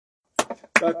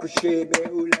Praise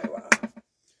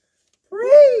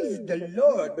the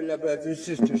Lord, beloved brothers and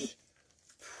sisters.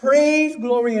 Praise,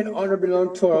 glory, and honor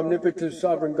belong to our omnipotent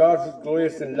sovereign God, who's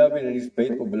glorious and loving, and he's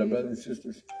faithful, beloved brothers and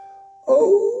sisters.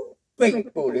 Oh,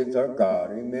 faithful is our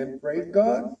God. Amen. Praise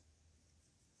God.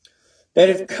 That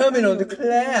is coming on the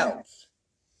clouds.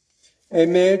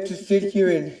 Amen. To sit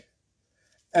here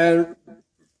and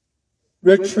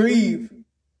retrieve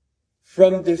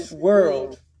from this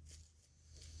world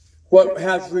what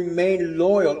has remained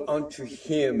loyal unto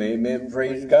him. Amen.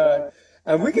 Praise God.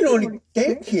 And we can only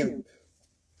thank him.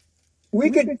 We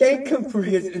can thank him for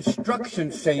his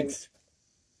instruction, saints,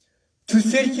 to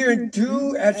sit here and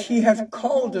do as he has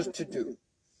called us to do.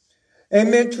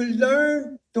 Amen. To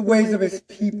learn the ways of his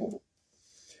people.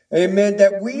 Amen.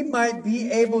 That we might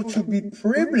be able to be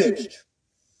privileged.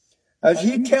 As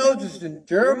he tells us in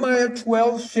Jeremiah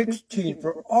 12:16,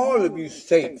 for all of you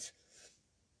saints,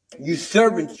 you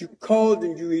servants, you called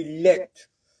and you elect,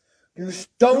 you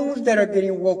stones that are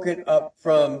getting woken up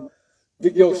from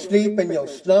your sleep and your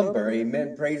slumber.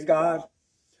 Amen. Praise God.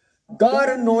 God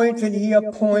anoints and he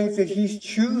appoints and he's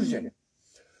choosing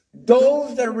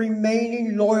those that are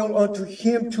remaining loyal unto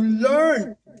him to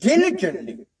learn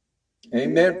diligently.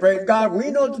 Amen. Praise God.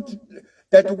 We know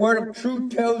that the word of truth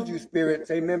tells you,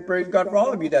 spirits. Amen. Praise God for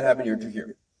all of you that have an ear to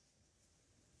hear.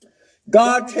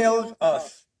 God tells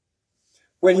us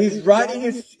when he's writing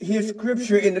his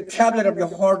scripture in the tablet of your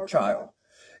heart, child.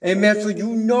 Amen. So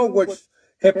you know what's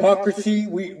hypocrisy.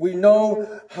 We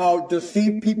know how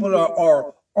deceived people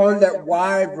are on that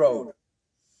wide road.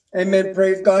 Amen.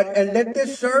 Praise God. And let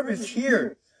this service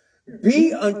here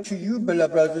be unto you,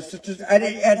 beloved brothers and sisters,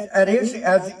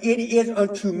 as it is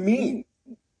unto me.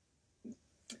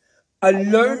 A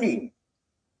learning,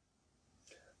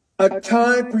 a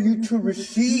time for you to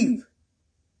receive,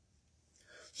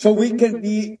 so we can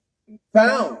be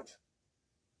found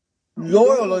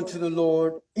loyal unto the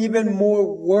Lord, even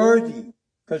more worthy.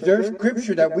 Because there's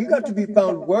scripture that we got to be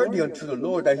found worthy unto the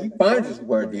Lord, that he finds us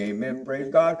worthy. Amen. Praise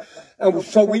God. And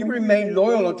so we remain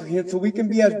loyal unto him, so we can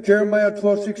be, as Jeremiah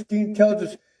 12:16 tells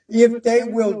us, if they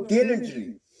will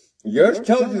diligently. Yours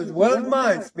tells you as well as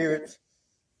mine, spirits.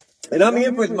 And I'm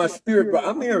here with my spirit, but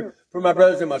I'm here for my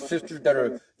brothers and my sisters that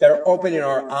are opening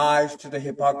our eyes to the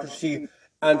hypocrisy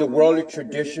and the worldly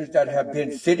traditions that have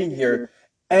been sitting here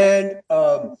and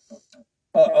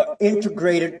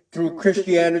integrated through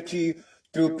Christianity,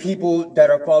 through people that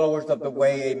are followers of the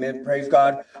way. Amen. Praise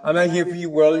God. I'm not here for you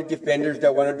worldly defenders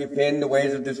that want to defend the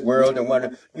ways of this world and want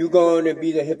to, you going to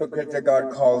be the hypocrites that God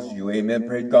calls you. Amen.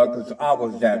 Praise God. Because I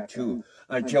was that too,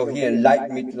 until he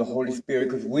enlightened me to the Holy Spirit.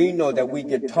 Because we know that we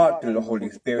get taught through the Holy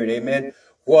Spirit. Amen.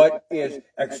 What is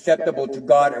acceptable to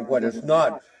God and what is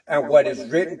not. And what is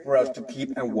written for us to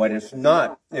keep and what is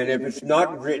not. And if it's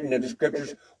not written in the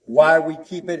scriptures, why we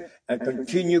keep it and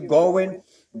continue going,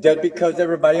 just because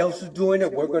everybody else is doing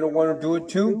it, we're going to want to do it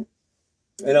too.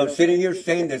 And I'm sitting here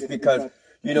saying this because,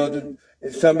 you know,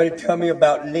 somebody tell me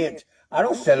about Lent. I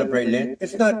don't celebrate Lent.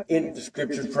 It's not in the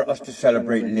scriptures for us to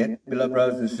celebrate Lent, beloved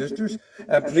brothers and sisters.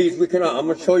 And please, I'm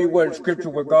going to show you where in scripture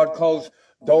where God calls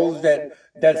those that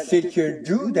sit here and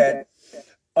do that,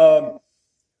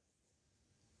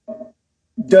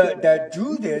 that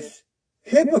do this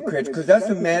hypocrites, because that's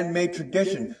a man-made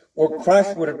tradition. Or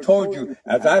Christ would have told you,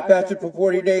 as I fasted for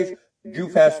 40 days, you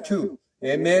fast too.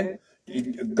 Amen.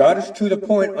 God is to the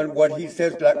point on what he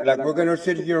says, like we're going to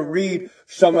sit here and read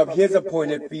some of his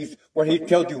appointed feasts, where he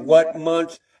tells you what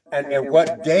months and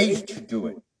what days to do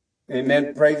it.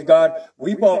 Amen. Praise God.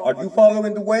 Are you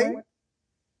following the way?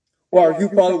 Or are you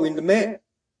following the man?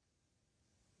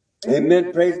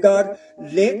 Amen. Praise God.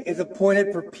 Lent is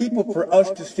appointed for people, for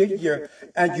us to sit here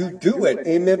and you do it.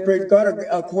 Amen. Praise God.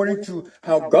 According to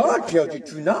how God tells you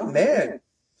to, not man.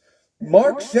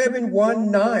 Mark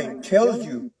 7:1-9 tells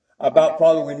you about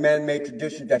following man-made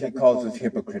traditions that he calls us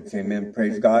hypocrites. Amen.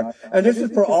 Praise God. And this is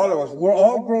for all of us. We're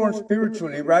all growing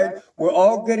spiritually, right? We're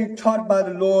all getting taught by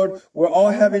the Lord. We're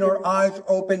all having our eyes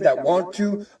open that want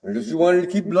to. Unless you wanted to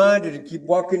keep blinded and keep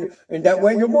walking in that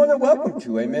way, you're more than welcome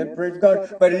to. Amen. Praise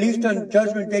God. But at least on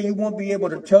Judgment Day, you won't be able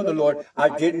to tell the Lord,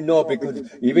 I didn't know, because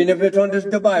even if it's on this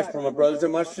device for my brothers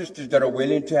and my sisters that are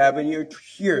willing to have an ear to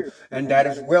hear, and that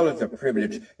as well is a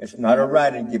privilege. It's not a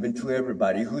right and given to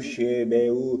everybody.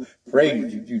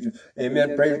 Praise you, Jesus.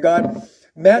 Amen. Praise God.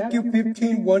 Matthew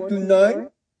 15:1-9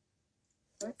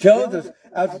 tells us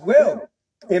as well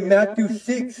in Matthew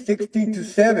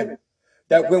 6:16-7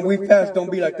 that when we fast,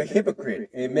 don't be like the hypocrite.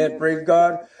 Amen. Praise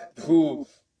God.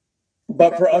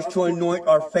 But for us to anoint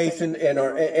our face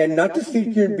and not to sit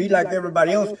here and be like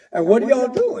everybody else. And what are y'all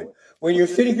doing? When you're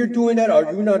sitting here doing that,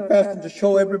 are you not fasting to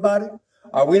show everybody?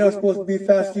 Are we not supposed to be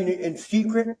fasting in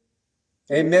secret?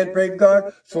 Amen, praise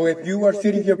God. So if you are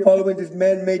sitting here following this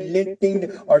man-made Lent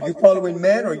thing, are you following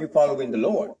man or are you following the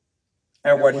Lord?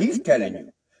 And what he's telling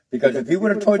you. Because if he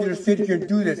would have told you to sit here and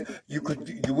do this,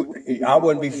 I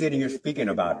wouldn't be sitting here speaking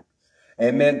about it.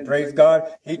 Amen, praise God.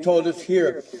 He told us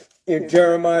here in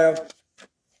Jeremiah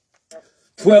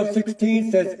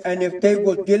 12:16 says, and if they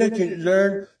will diligently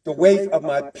learn the ways of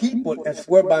my people and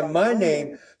swear by my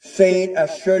name, saying,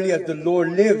 as surely as the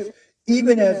Lord lives,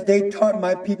 even as they taught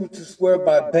my people to swear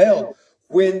by Baal,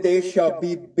 when they shall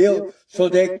be built, so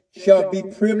they shall be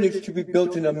privileged to be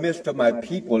built in the midst of my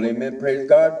people. Amen. Praise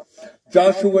God.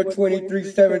 Joshua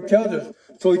 23:7 tells us,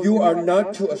 so you are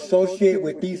not to associate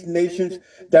with these nations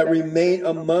that remain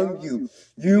among you.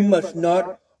 You must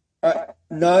not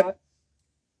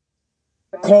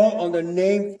call on the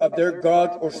names of their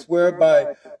gods or swear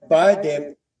by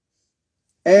them,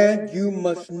 and you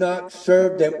must not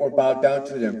serve them or bow down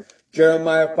to them.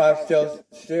 Jeremiah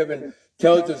 5:7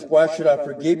 tells us, why should I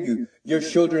forgive you? Your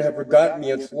children have forgotten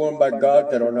me and sworn by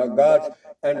gods that are not gods,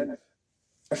 and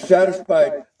I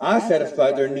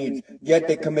satisfy their needs, yet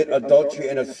they commit adultery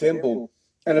and assemble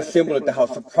at the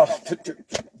house of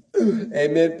prostitutes.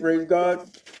 Amen, praise God.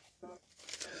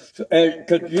 So, and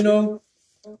because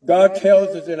God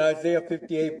tells us in Isaiah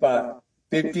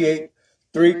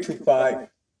 58:3-5.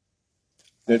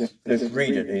 Let's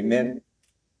read it. Amen.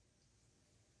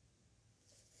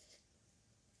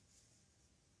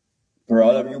 For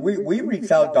all of you, we read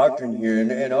sound doctrine here,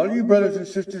 and all of you brothers and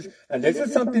sisters, and this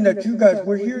is something that you guys,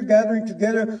 we're here gathering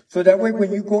together, so that way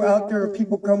when you go out there or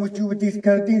people come with you with these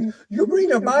kind of things, you bring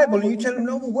a Bible and you tell them,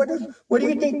 no, what do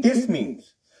you think this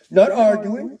means? Not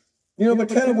arguing, but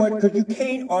tell them what, because you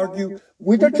can't argue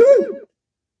with the truth.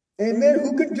 Amen.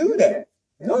 Who can do that?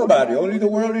 Nobody. Only the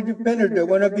worldly defenders that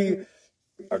want to be,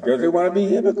 I guess they want to be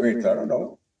hypocrites. I don't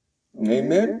know.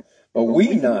 Amen. But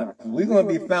we not. We're going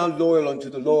to be found loyal unto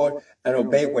the Lord and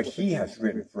obey what he has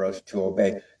written for us to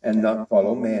obey and not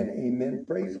follow man. Amen.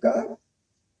 Praise God.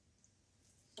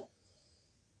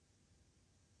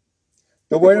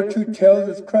 The word of truth tells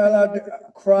us,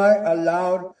 cry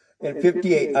aloud in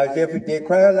 58, Isaiah 58,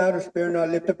 cry aloud and spare not,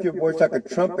 lift up your voice like a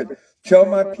trumpet. Tell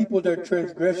my people their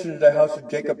transgressions, the house of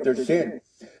Jacob their sin.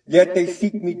 Yet they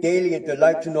seek me daily and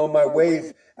delight to know my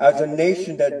ways, as a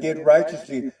nation that did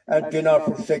righteously and did not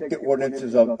forsake the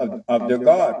ordinances of their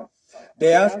God.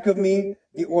 They ask of me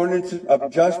the ordinances of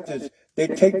justice. They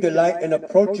take delight in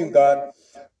approaching God.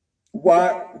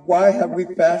 Why have we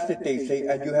fasted, they say,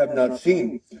 and you have not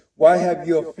seen? Why have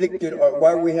we afflicted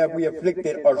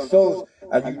our souls,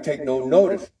 and you take no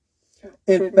notice?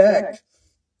 In fact,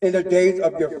 in the days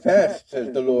of your fast,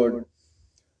 says the Lord,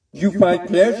 you find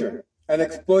pleasure and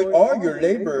exploit all your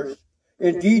labors.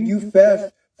 Indeed, you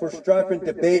fast for strife and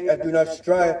debate, and do not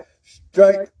strike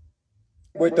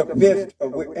with the fist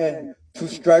and to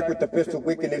strike with the fist of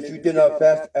wickedness. You do not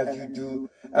fast as you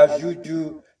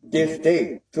do this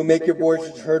day, to make your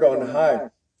voices heard on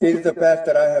high. This is the fast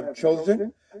that I have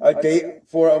chosen, a day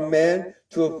for a man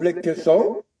to afflict his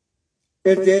soul.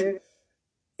 Is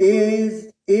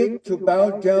it to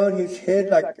bow down his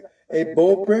head like a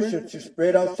bowfish and to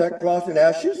spread out sackcloth and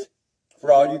ashes?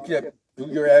 For all you can do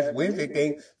your Ash Wednesday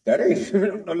thing, that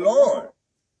ain't the Lord.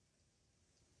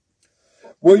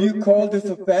 Will you call this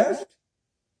a fast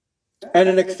and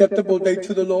an acceptable day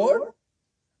to the Lord?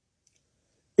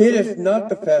 It is not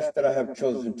the fast that I have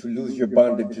chosen to loose your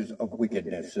bondages of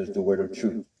wickedness, says the word of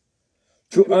truth,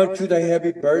 to unto the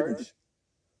heavy burdens,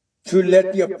 to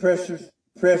let the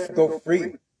oppressed go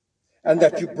free, and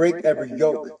that you break every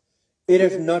yoke. It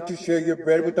is not to share your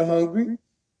bread with the hungry,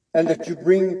 and that you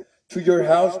bring to your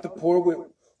house the poor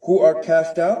who are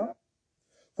cast out.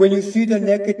 When you see the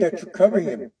naked, that you cover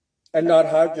him, and not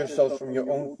hide yourselves from your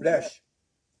own flesh.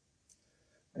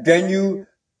 Then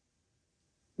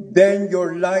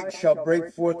your light shall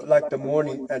break forth like the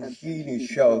morning, and healing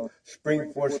shall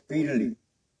spring forth speedily.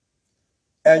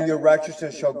 And your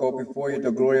righteousness shall go before you.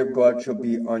 The glory of God shall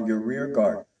be on your rear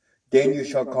guard. Then you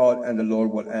shall call, and the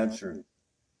Lord will answer.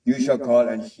 You shall call,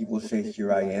 and he will say,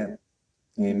 here I am.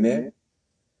 Amen.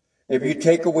 If you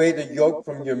take away the yoke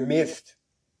from your midst,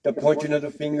 the pointing of the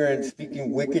finger and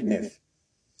speaking wickedness,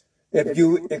 if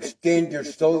you extend your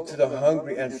soul to the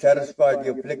hungry and satisfy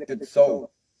the afflicted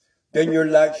soul, then your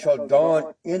light shall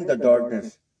dawn in the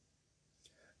darkness,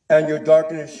 and your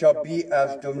darkness shall be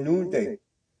as the noonday.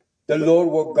 The Lord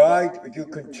will guide you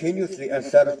continuously and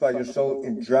satisfy your soul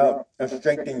in drought and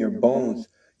strengthen your bones.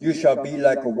 You shall be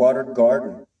like a watered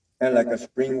garden and like a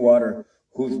spring water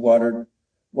whose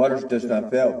waters does not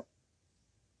fail.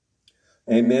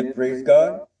 Amen. Praise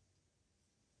God.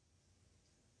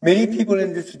 Many people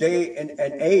in this day and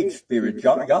age, spirit,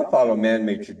 y'all follow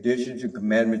man-made traditions and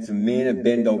commandments of men and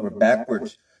bend over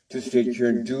backwards to sit here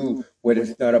and do what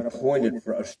is not appointed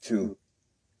for us to.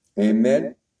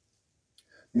 Amen.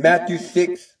 Matthew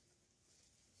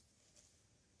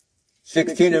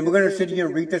 6:16, and we're going to sit here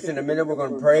and read this in a minute. We're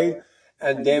going to pray,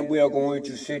 and then we are going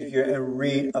to sit here and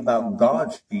read about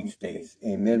God's feast days.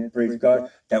 Amen. Praise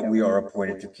God, that we are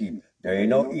appointed to keep. There ain't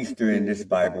no Easter in this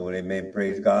Bible. Amen.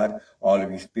 Praise God. All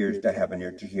of you spirits that have an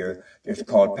ear to hear. It's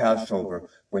called Passover.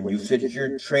 When you sit here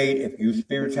and trade, if you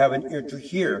spirits have an ear to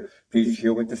hear, please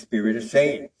hear what the Spirit is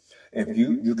saying. If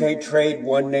you can't trade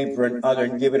one name for another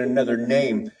and give it another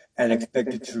name and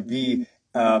expect it to be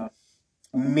have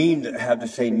the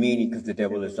same meaning, because the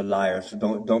devil is a liar. So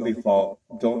don't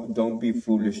be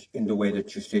foolish in the way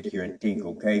that you sit here and think.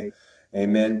 Okay,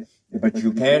 amen. But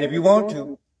you can if you want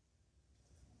to.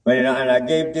 But and I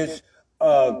gave this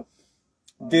for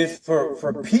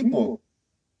people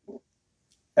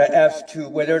as to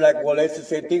whether like, well, it's the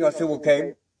same thing. I said,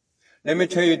 okay, let me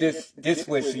tell you this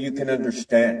way so you can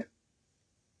understand.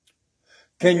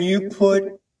 Can you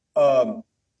put a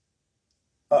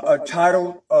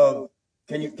title of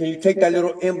Can you take that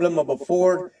little emblem of a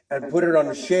Ford and put it on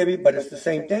a Chevy, but it's the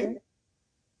same thing?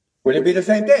 Would it be the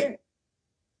same thing?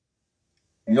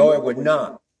 No, it would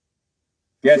not.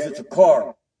 Yes, it's a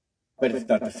car, but it's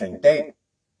not the same thing.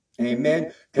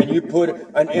 Amen. Can you put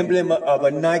an emblem of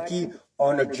a Nike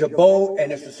on a Jabot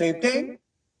and it's the same thing?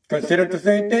 Consider it the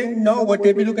same thing? No, would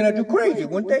they be looking at you crazy,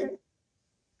 wouldn't they?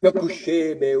 Praise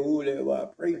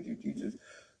you, Jesus.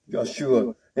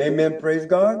 Yeshua. Amen. Praise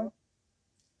God.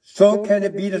 So can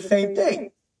it be the same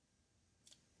thing?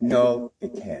 No,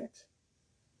 it can't.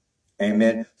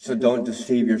 Amen. So don't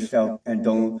deceive yourself and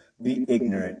don't be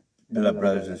ignorant, beloved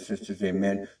brothers and sisters.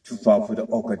 Amen. To fall for the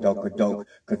okadokadok.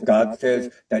 Because God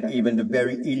says that even the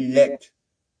very elect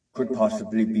could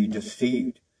possibly be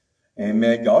deceived.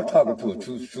 Amen. Y'all talking to a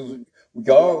truth.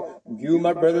 Y'all, you,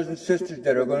 my brothers and sisters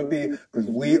that are going to be, because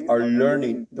we are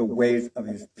learning the ways of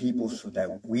his people so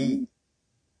that we,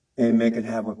 amen, can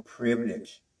have a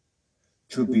privilege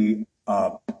to be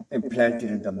implanted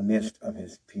in the midst of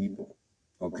his people.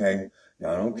 Okay?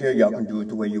 Now, I don't care. Y'all can do it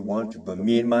the way you want to. But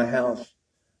me and my house,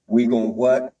 we going to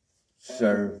what?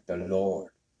 Serve the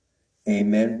Lord.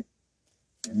 Amen.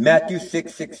 Matthew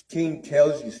 6:16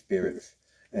 tells you, spirits,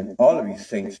 and all of you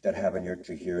saints that have an ear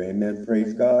to hear. Amen.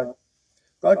 Praise God.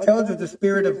 God tells us the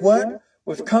spirit of what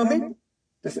was coming?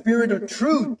 The spirit of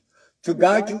truth to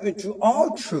guide you into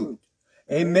all truth.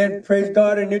 Amen. Praise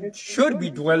God. And it should be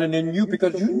dwelling in you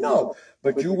because you know.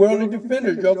 But you worldly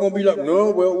defenders, y'all going to be like,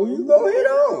 no, well, you go ahead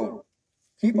on.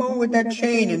 Keep on with that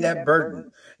chain and that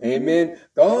burden. Amen.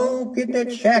 Go on, get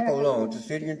that shackle on to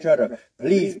sit here and try to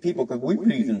please people, because we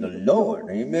pleasing the Lord.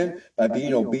 Amen. By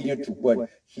being obedient to what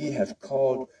he has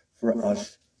called for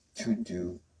us to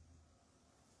do.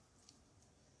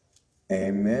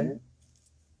 Amen.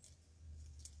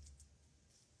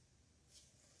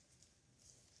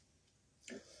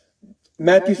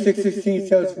 Matthew 6:16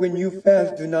 says, when you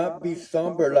fast, do not be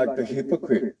somber like the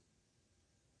hypocrite,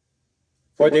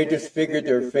 for they disfigure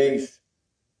their face.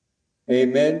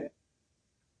 Amen.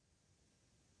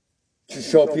 To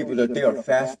show people that they are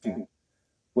fasting.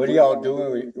 What are y'all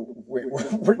doing?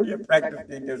 When you're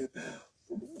practicing this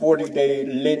 40-day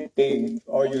Lent thing,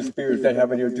 all you spirits that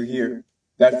have an ear to hear?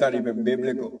 That's not even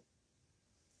biblical.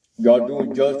 Y'all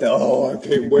doing just that. Oh, I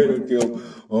can't wait until,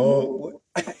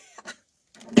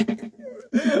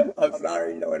 I'm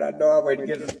sorry, Lord. I know I'm going to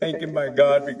get a spanking by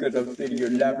God because I'm sitting here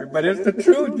laughing. But it's the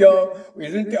truth, y'all.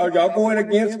 Are y'all going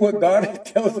against what God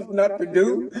tells us not to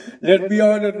do? Let's be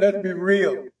honest. Let's be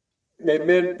real.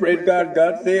 Amen. Praise God.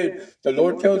 God said, the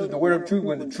Lord tells us the word of truth.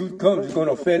 When the truth comes, it's going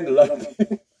to offend a lot of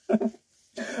people.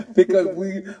 Because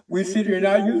we sit here and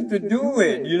I used to do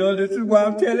it. You know, this is why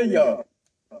I'm telling y'all.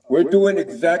 We're doing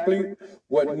exactly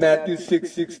what Matthew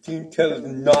 6:16 tells us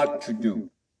not to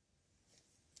do.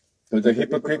 Because the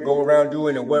hypocrite go around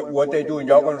doing and what they doing,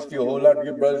 y'all going to steal a whole lot of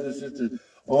your brothers and sisters.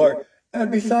 And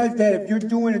besides that, if you're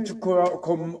doing it to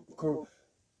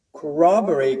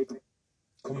corroborate,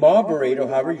 or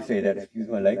however you say that, excuse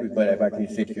my language, but if I can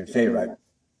sit here and say it right.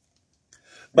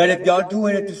 But if y'all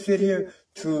doing it to sit here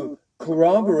to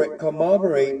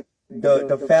commemorate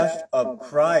the fast of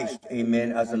Christ,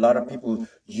 amen, as a lot of people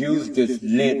use this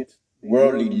Lent,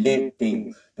 worldly Lent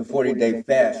thing, the 40-day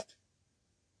fast.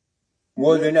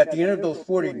 Well, then at the end of those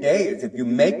 40 days, if you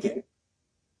make it,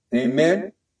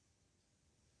 amen,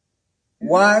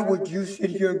 why would you sit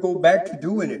here and go back to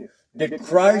doing it? Did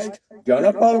Christ, you're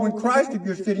not following Christ if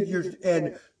you're sitting here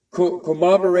and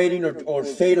corroborating or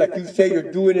say, like you say,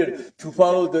 you're doing it to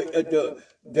follow the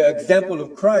example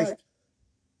of Christ.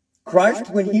 Christ,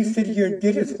 when he sit here and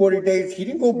did his 40 days, he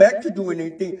didn't go back to doing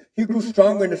anything. He grew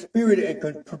stronger in the spirit and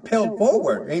could propel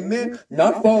forward. Amen.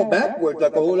 Not fall backwards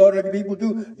like a whole lot of people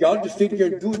do. Y'all just sit here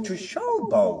and do it to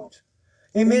showboat.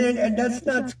 Amen. And that's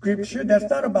not scripture. That's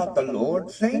not about the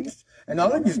Lord, saints. And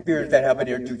all of you spirits that have an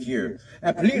ear to hear.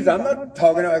 And please, I'm not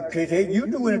talking about, hey, you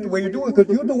doing it the way you do it,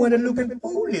 because you're the one that's looking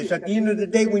foolish. At the end of the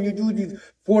day, when you do these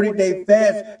 40-day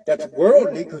fasts, that's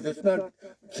worldly, because it's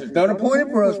not appointed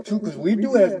for us to, because we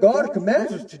do as God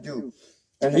commands us to do.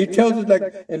 And he tells us,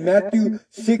 like in Matthew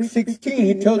 6:16,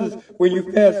 he tells us, when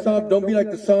you fast, don't be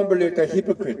like the somber, like the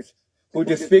hypocrites, who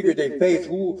disfigure their face.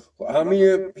 How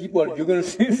many people are you going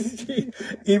to see?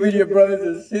 Even your brothers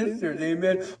and sisters,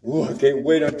 amen. Oh, I can't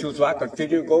wait until so I can sit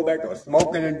here and go back to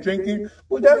smoking and drinking.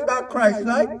 Well, that's not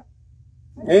Christ-like.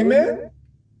 Amen.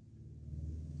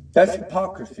 That's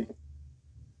hypocrisy.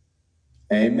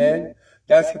 Amen.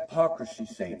 That's hypocrisy,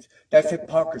 saints. That's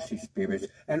hypocrisy, spirits.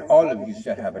 And all of you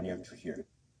that have an ear to hear.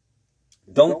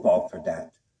 Don't fall for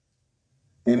that.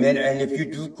 Amen. And if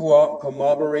you do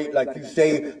corroborate, like you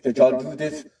say, that y'all do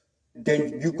this,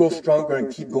 then you go stronger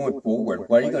and keep going forward.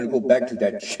 Why are you going to go back to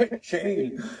that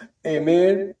chain?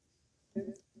 Amen.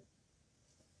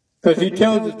 Because he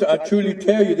tells us, I truly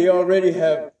tell you, they already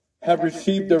have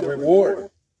received their reward.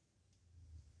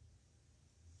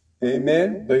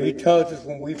 Amen. But he tells us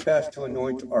when we fast to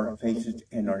anoint our faces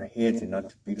and our heads and not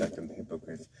to be like them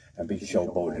hypocrites and be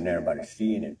showboat and everybody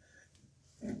seeing it.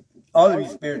 All of you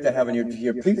spirits that have an ear to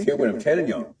hear, please hear what I'm telling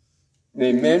y'all.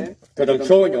 Amen. Because I'm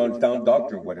showing you on sound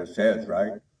doctrine what it says,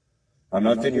 right? I'm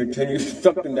not sitting here telling you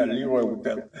something that Leroy would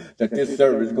tell, that this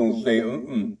service is going to say,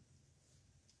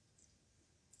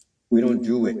 We don't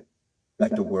do it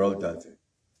like the world does it.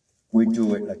 We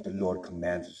do it like the Lord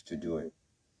commands us to do it.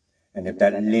 And if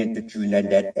that lint that you let,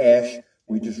 that ash,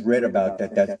 we just read about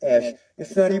that's ash,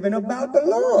 it's not even about the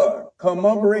Lord.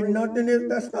 Commemorating nothing,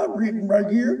 that's not written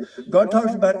right here. God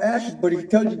talks about ashes, but he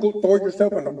tells you go throw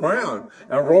yourself on the ground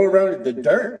and roll around in the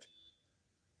dirt.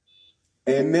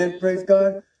 Amen, praise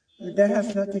God. That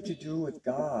has nothing to do with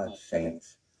God,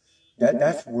 saints.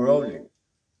 That's worldly.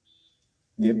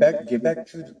 Get back to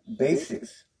the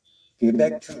basics. Get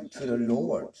back to the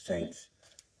Lord, saints.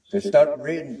 It's not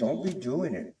written, don't be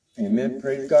doing it. Amen.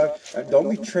 Praise God. And don't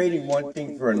be trading one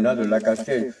thing for another. Like I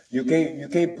said, you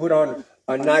can't put on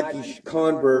a Nike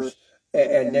Converse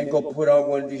and then go put on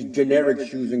one of these generic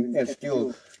shoes and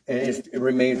still it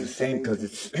remains the same, because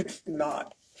it's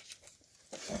not.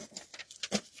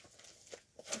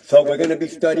 So we're going to be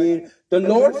studying the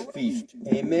Lord's Feast.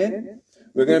 Amen.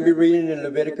 We're going to be reading in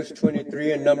Leviticus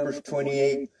 23 and Numbers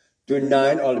 28. Do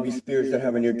 9, all of you spirits that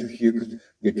have an ear to hear, because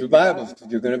get your Bibles,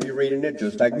 because you're going to be reading it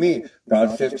just like me.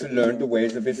 God says to learn the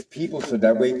ways of his people, so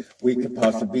that way we could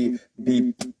possibly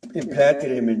be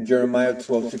implanted in him. In Jeremiah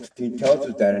 12:16 tells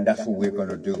us that, and that's what we're going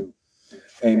to do.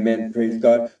 Amen. Praise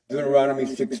God. Deuteronomy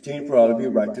 16, for all of you,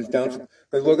 write this down.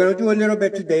 Because we're going to do a little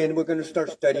bit today, and we're going to start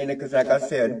studying it, because like I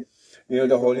said,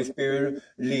 the Holy Spirit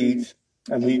leads.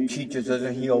 And he teaches us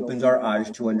and he opens our eyes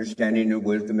to understanding and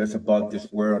wisdom that's above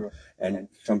this world. And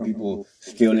some people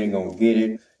still ain't going to get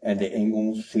it and they ain't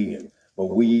going to see it. But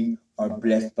we are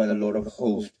blessed by the Lord of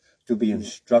hosts to be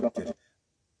instructed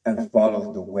and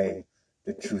follow the way,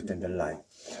 the truth, and the light.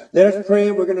 Let us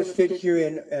pray. We're going to sit here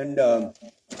and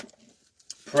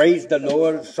praise the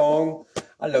Lord song.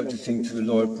 I love to sing to the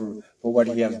Lord for what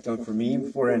he has done for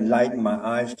me, for enlightening my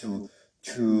eyes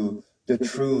to the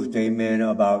truth, amen,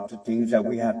 about the things that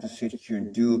we have to sit here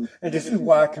and do. And this is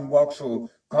why I can walk so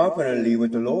confidently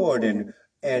with the Lord,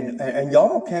 and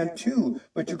y'all can too.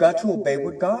 But you got to obey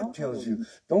what God tells you.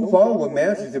 Don't follow what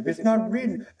man says. If it's not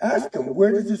written, ask him,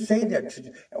 where does it say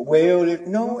that? Well,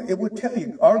 no, it will tell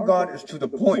you. Our God is to the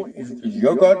point. Is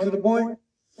your God to the point?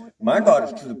 My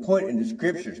God is to the point in the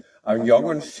scriptures. Are y'all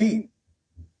going to see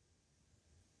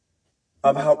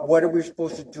of what are we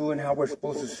supposed to do and how we're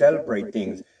supposed to celebrate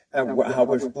things, and how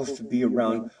we're supposed to be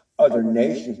around other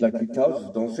nations, like he tells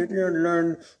us. Don't sit here and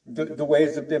learn the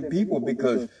ways of them people,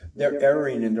 because they're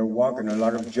erring and they're walking. A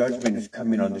lot of judgment is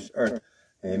coming on this earth.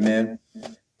 Amen.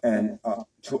 And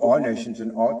to all nations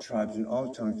and all tribes and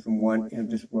all tongues, from one end of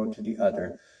this world to the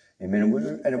other.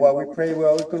 Amen. And while we pray, we're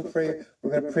always going to pray. We're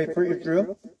going to pray for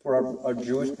Israel, for our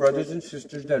Jewish brothers and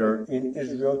sisters that are in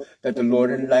Israel, that the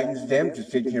Lord enlightens them to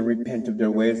sit here and repent of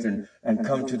their ways and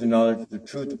come to the knowledge of the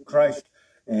truth of Christ.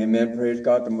 Amen. Praise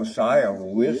God. The Messiah,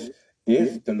 who is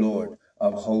the Lord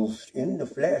of hosts in the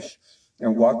flesh.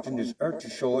 and walked in this earth to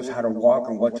show us how to walk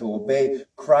and what to obey.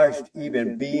 Christ,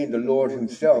 even being the Lord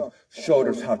himself, showed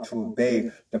us how to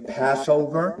obey the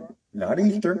Passover, not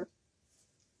Easter,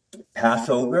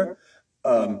 Passover,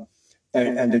 and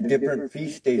the different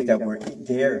feast days that were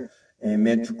there, and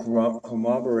meant to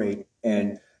commemorate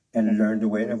and learn the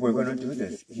way. And we're going to do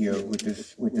this here with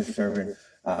this servant.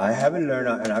 I haven't learned,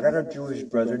 and I got a Jewish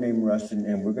brother named Russ,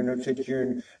 and we're going to sit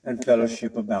here and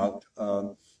fellowship about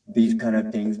these kind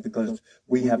of things, because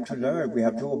we have to learn. We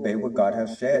have to obey what God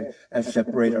has said and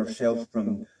separate ourselves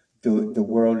from the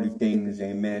worldly things,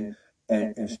 amen,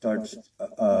 and start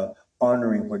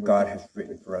honoring what God has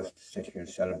written for us to sit here and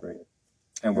celebrate.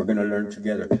 And we're going to learn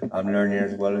together. I'm learning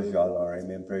as well as y'all are.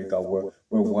 Amen. Praise God.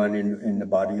 We're one in the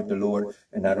body of the Lord,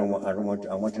 and I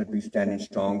want you to be standing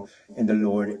strong in the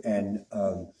Lord and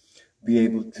be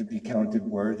able to be counted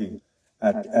worthy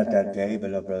at that day,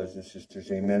 beloved brothers and sisters.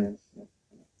 Amen.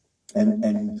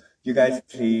 And you guys,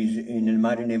 please, in the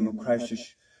mighty name of Christ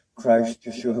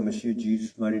Yeshua HaMashiach,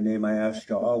 Jesus' mighty name, I ask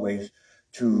you always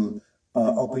to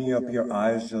open up your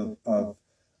eyes of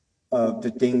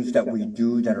the things that we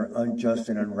do that are unjust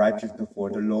and unrighteous before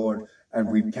the Lord. And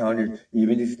we've counted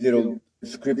even these little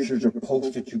scriptures or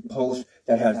posts that you post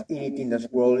that has anything that's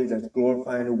worldly, that's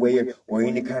glorifying away, or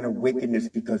any kind of wickedness,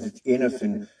 because it's in us.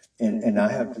 And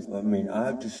I have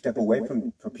to step away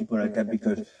from people like that,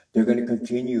 because they're going to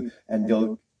continue and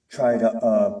they'll try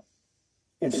to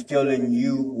instill in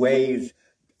you ways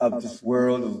of this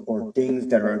world or things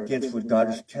that are against what God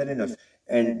is telling us.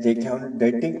 And they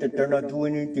think that they're not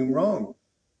doing anything wrong,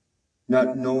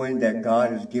 not knowing that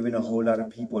God has given a whole lot of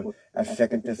people, as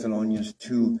 2 Thessalonians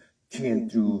 2:10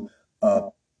 through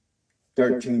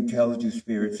 13 tells you,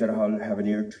 spirits that have an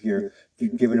ear to hear,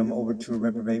 you've given them over to a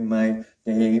reprobate mind.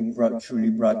 They truly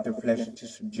brought their flesh into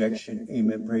subjection,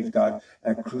 amen, praise God,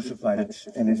 and crucified it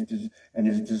and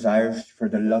its desires for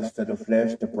the lust of the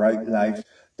flesh, the bright lights,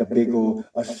 the big old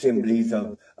assemblies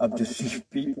of deceived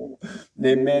people.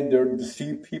 Amen. They're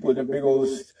deceived people, the big old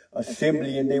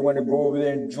assembly, and they want to go over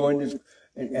there and join this.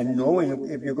 And knowing,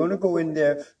 if you're going to go in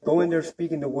there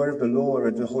speaking the word of the Lord,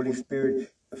 or the Holy Spirit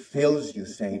fills you,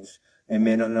 saints.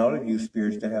 Amen. And all of you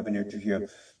spirits that have an ear to hear,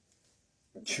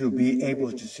 to be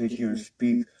able to sit here and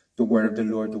speak the word of the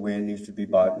Lord the way it needs to be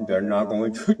bought. They're not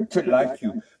going to like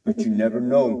you, but you never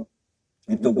know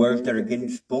if the words that are getting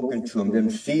spoken to them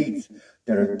seeds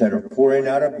that are pouring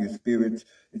out of you, spirits,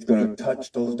 it's going to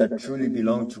touch those that truly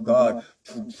belong to God,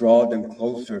 to draw them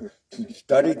closer, to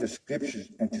study the scriptures,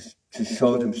 and to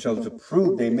show themselves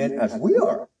approved, amen, as we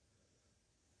are.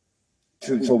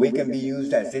 So we can be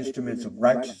used as instruments of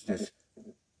righteousness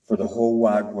for the whole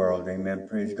wide world, amen,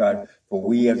 praise God. For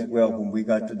we as well, when we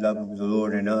got the love of the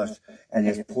Lord in us, and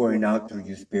it's pouring out through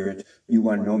you, spirits, you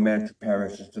want no man to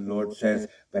perish, as the Lord says,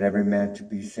 but every man to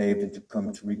be saved and to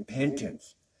come to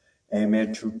repentance,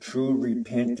 amen, to true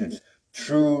repentance,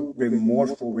 true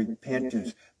remorseful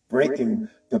repentance, breaking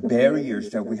the barriers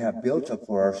that we have built up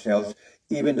for ourselves,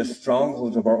 even the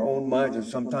strongholds of our own minds. And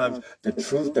sometimes the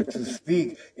truth that you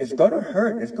speak is going to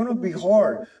hurt. It's going to be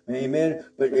hard. Amen.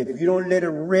 But if you don't let it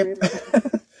rip,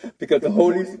 because the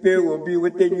Holy Spirit will be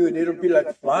within you, and it'll be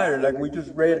like fire, like we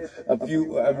just read a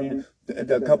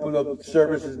couple of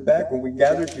services back when we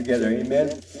gathered together. Amen.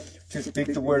 To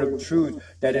speak the word of truth.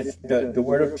 That is the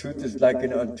word of truth is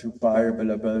likened unto fire,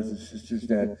 beloved brothers and sisters,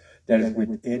 that is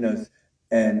within us.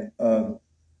 And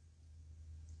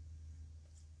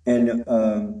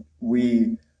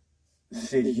we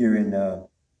sit here and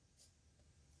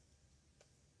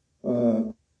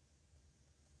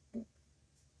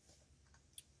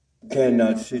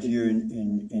cannot sit here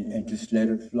and just let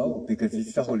it flow, because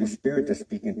it's the Holy Spirit that's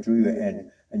speaking through you,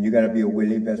 and you got to be a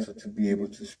willing vessel to be able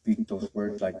to speak those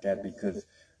words like that,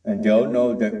 and they'll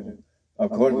know that. Of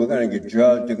course, we're going to get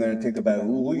judged. They're going to think about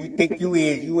who you think you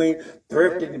is. You ain't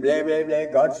perfect, blah, blah, blah.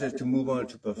 God says to move on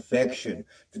to perfection.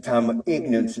 The time of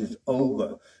ignorance is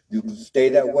over. You can stay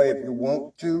that way if you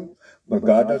want to, but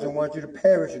God doesn't want you to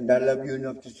perish, and I love you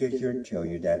enough to sit here and tell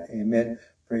you that. Amen.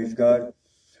 Praise God.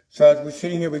 So as we're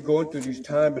sitting here, we're going through this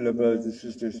time, beloved brothers and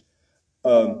sisters.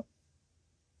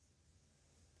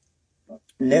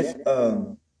 Let's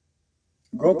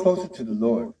grow closer to the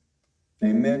Lord.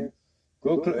 Amen.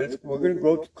 We're going to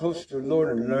grow closer to the Lord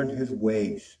and learn his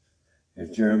ways, as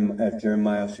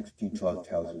Jeremiah 16:12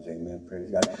 tells us. Amen.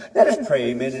 Praise God. Let us pray,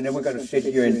 amen. And then we're going to sit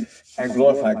here and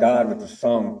glorify God with a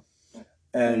song.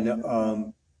 And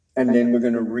then we're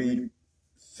going to read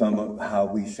some of how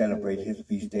we celebrate his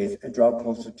feast days and draw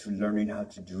closer to learning how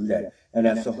to do that. And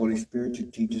ask the Holy Spirit to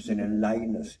teach us and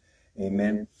enlighten us.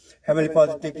 Amen. Heavenly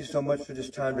Father, thank you so much for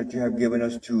this time that you have given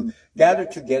us to gather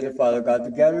together, Father God, the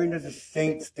gathering of the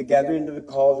saints, the gathering of the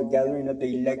called, the gathering of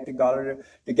the elected, God,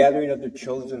 the gathering of the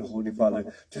chosen, Holy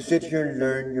Father, to sit here and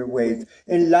learn your ways.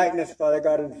 Enlighten us, Father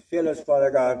God, and fill us, Father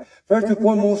God. First and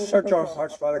foremost, search our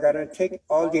hearts, Father God, and take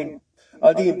all the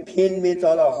impediments,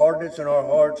 all our hardness in our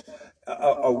hearts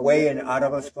away and out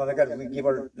of us, Father God. We give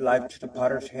our life to the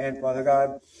potter's hand, Father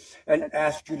God, and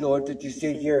ask you, Lord, that you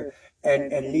sit here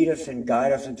and lead us and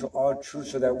guide us into all truth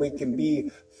so that we can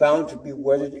be found to be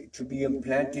worthy to be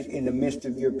implanted in the midst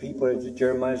of your people, as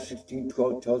Jeremiah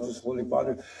 16:12 tells us, Holy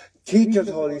Father. Teach us,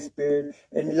 Holy Spirit,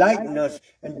 enlighten us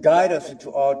and guide us into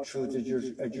all truth, as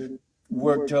your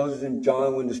word tells us in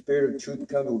John, when the Spirit of truth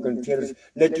comes, we're going to tell us,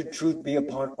 let your truth be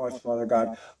upon us, Father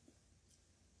God.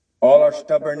 All our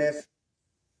stubbornness,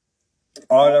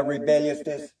 all our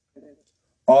rebelliousness,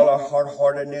 all our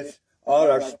hard-heartedness, all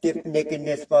our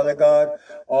stiff-neckedness, Father God,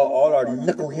 all our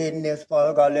knuckleheadedness,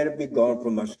 Father God, let it be gone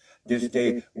from us this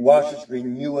day. Wash us,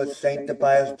 renew us,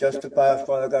 sanctify us, justify us,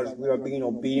 Father God, as we are being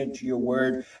obedient to your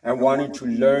word and wanting to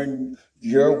learn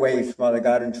your ways, Father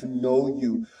God, and to know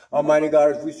you. Almighty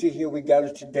God, as we sit here, we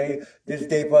gather today, this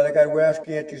day, Father God, we're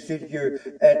asking that you sit here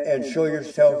and show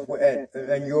yourself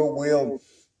and your will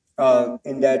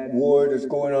in that war that's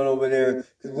going on over there,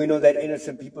 because we know that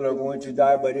innocent people are going to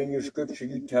die, but in your scripture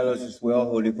you tell us as well,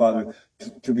 Holy Father,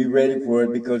 to be ready for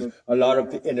it, because a lot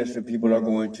of the innocent people are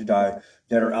going to die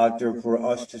that are out there for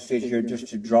us to sit here just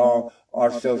to draw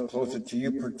ourselves closer to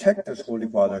you. Protect us, Holy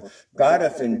Father. Guide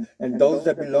us and those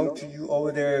that belong to you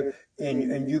over there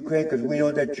in Ukraine, because we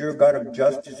know that you're a God of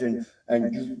justice,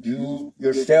 and you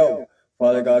yourself,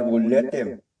 Father God, will let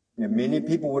them. And many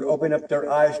people would open up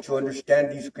their eyes to understand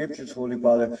these scriptures, Holy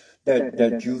Father,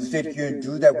 that you sit here and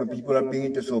do that when people are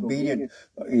being disobedient.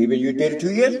 Even you did it to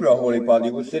Israel, Holy Father.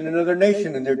 You will send another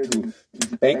nation in there to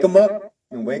spank them up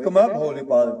and wake them up, Holy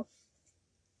Father,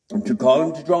 and to call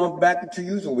them to draw them back to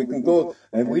you so we can go.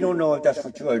 And we don't know if that's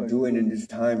what you are doing in this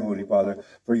time, Holy Father.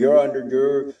 For your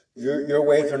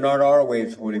ways are not our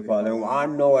ways, Holy Father. And I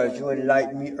know, as you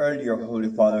enlightened me earlier, Holy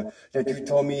Father, that you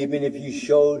told me, even if you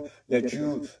showed that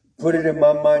you put it in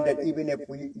my mind, that even if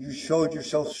you showed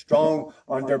yourself strong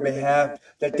on their behalf,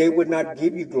 that they would not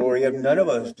give you glory, if none of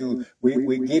us do.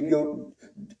 We give you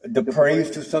the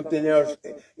praise to something else,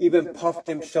 even puff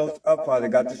themselves up, Father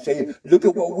God, to say, look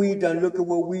at what we done, look at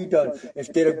what we done,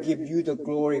 instead of give you the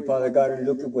glory, Father God, and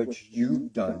look at what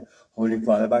you've done, Holy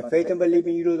Father. By faith and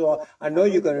believing you, Lord, I know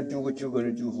you're going to do what you're going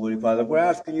to do, Holy Father. We're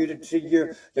asking you to sit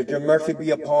here, that your mercy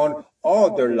be upon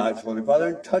all their lives, Holy Father,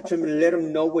 and touch them and let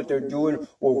them know what they're doing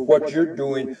or what you're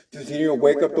doing, to sit here and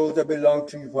wake up those that belong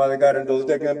to you, Father God, and those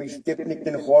that are going to be stiff-necked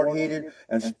and hard-headed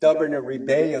and stubborn and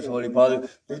rebellious, Holy Father.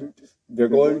 They're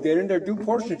going to get in their due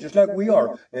portion, just like we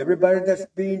are. Everybody that's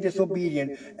being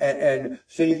disobedient and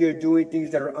sitting here doing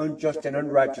things that are unjust and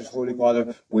unrighteous, Holy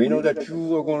Father, we know that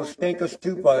you are going to spank us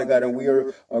too, Father God, and we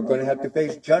are going to have to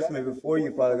face judgment before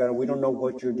you, Father God, and we don't know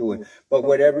what you're doing. But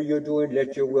whatever you're doing,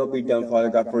 let your will be done, Father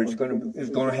God, for it's going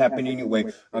to happen anyway.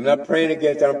 I'm not praying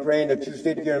against it. I'm praying that you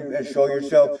sit here and show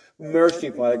yourself mercy,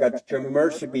 Father God, that your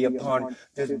mercy be upon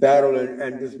this battle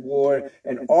and this war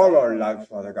and all our lives,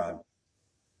 Father God.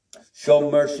 Show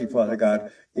mercy, Father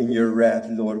God, in your wrath,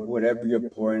 Lord, whatever you're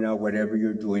pouring out, whatever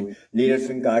you're doing. Lead us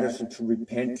and guide us into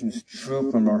repentance,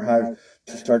 true from our hearts,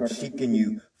 to start seeking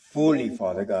you fully,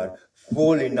 Father God.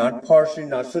 Fully, not partially,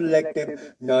 not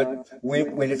selective, not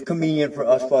when it's convenient for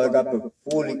us, Father God, but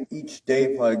fully each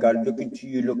day, Father God, looking to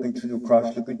you, looking to the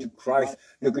cross, looking to Christ,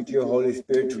 looking to your Holy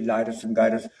Spirit to light us and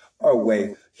guide us our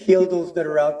way. Heal those that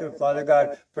are out there, Father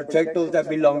God. Protect those that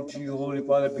belong to you, Holy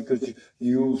Father, because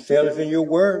you say us in your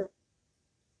word.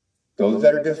 Those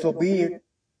that are disobedient,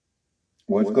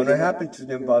 what's going to happen to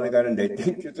them, Father God? And they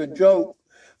think it's a joke.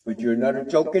 But you're not a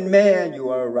joking man. You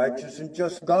are a righteous and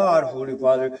just God, Holy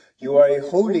Father. You are a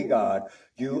holy God.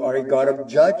 You are a God of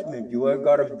judgment. You are a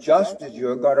God of justice. You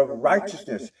are a God of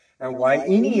righteousness. And why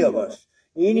any of us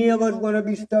want to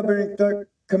be stubborn and start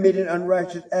committing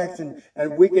unrighteous acts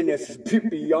and wickedness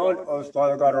beyond us,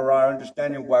 Father God, or our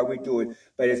understanding why we do it.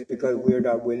 But it's because we're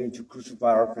not willing to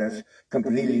crucify our flesh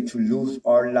completely, to lose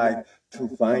our life, to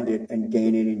find it and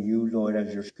gain it in you, Lord,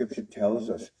 as your scripture tells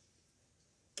us.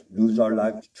 Lose our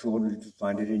life totally to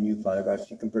find it in you, Father God, so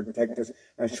you can protect us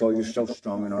and show yourself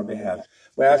strong on our behalf.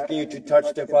 We're asking you to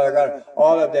touch them, Father God,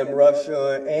 all of them,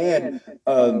 Russia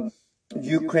and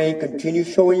Ukraine. Continue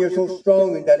showing yourself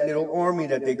strong in that little army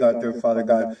that they got there, Father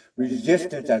God.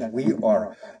 Resistance as we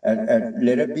are. And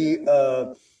let it be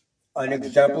an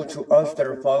example to us that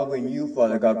are following you,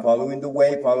 Father God, following the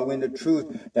way, following the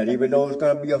truth, that even though there's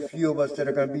going to be a few of us that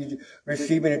are going to be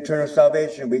receiving eternal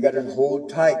salvation, we got to hold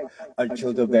tight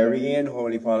until the very end,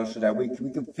 Holy Father, so that we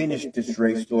can finish this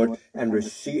race, Lord, and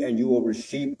you will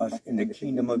receive us in the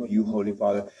kingdom of you, Holy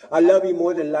Father. I love you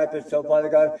more than life itself, Father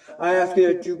God. I ask you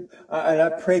that and I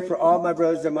pray for all my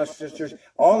brothers and my sisters,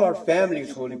 all our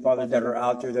families, Holy Father, that are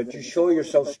out there, that you show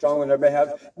yourself strong on their behalf.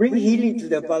 Bring healing to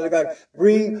them, Father God.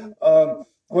 Bring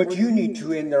what you need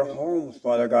to in their homes,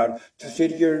 Father God, to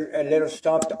sit here and let us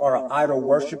stop our idol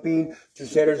worshiping, to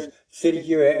sit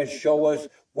here and show us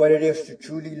what it is to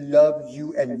truly love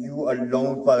you and you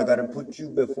alone, Father God, and put you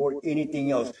before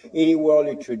anything else, any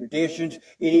worldly traditions,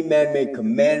 any man-made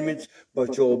commandments,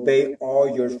 but to obey all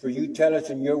yours. For you tell us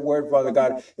in your word, Father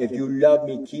God, if you love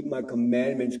me, keep my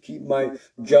commandments, keep my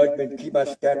judgments, keep my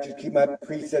statutes, keep my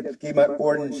precepts, keep my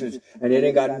ordinances, and it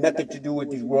ain't got nothing to do with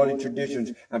these worldly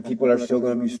traditions, and people are still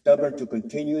going to be stubborn to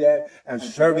continue that and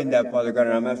serving that, Father God,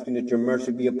 and I'm asking that your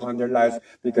mercy be upon their lives,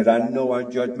 because I know on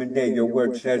Judgment Day, your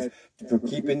word says, for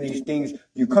keeping these things,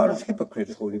 you call us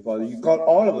hypocrites, Holy Father. You call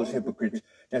all of us hypocrites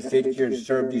that sit here and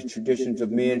serve these traditions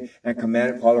of men and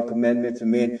follow commandments of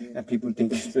men, and people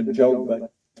think it's a joke,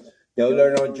 but they'll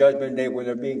learn on Judgment Day when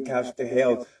they're being cast to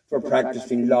hell for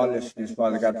practicing lawlessness,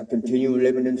 Father God, for continuing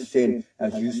living in sin,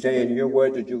 as you say in your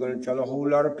word that you're going to tell a whole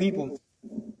lot of people.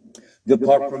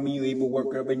 Depart from me, you evil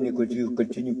worker of iniquity, you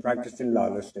continue practicing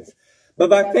lawlessness. But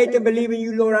by faith and believing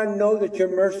you, Lord, I know that your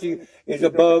mercy is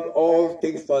above all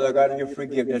things, Father God, and your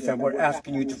forgiveness. And we're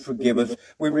asking you to forgive us.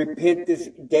 We repent this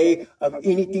day of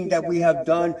anything that we have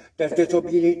done that's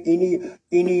disobedient,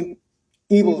 any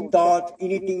evil thoughts,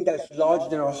 anything that's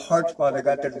lodged in our hearts, Father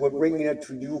God, that we're bringing it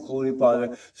to you, Holy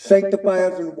Father. Sanctify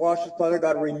us and wash us, Father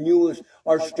God. Renew us,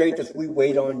 our strength, as we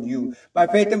wait on you. By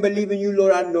faith and believing you,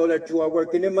 Lord, I know that you are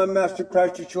working in my Master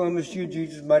Christ to show him as you,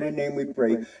 Jesus' mighty name we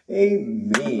pray.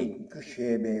 Amen.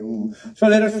 So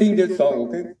let us sing this song,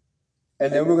 okay?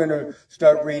 And then we're going to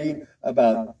start reading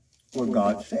about what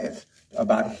God says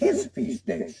about his feast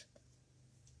days.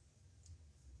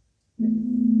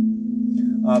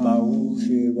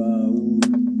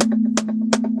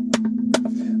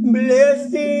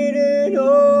 Blessing and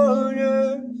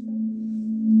honor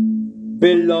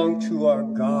belong to our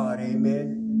God.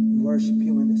 Amen. Worship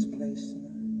you in this place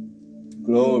tonight.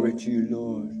 Glory to you,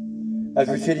 Lord. As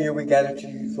we sit here, we gather to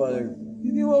you, Father.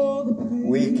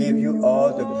 We give you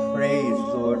all the praise,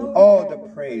 Lord. All the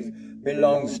praise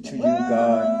belongs to you,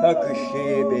 God.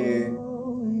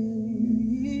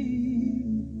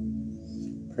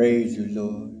 Praise you,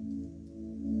 Lord.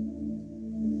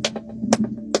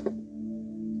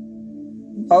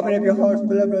 Open up your hearts,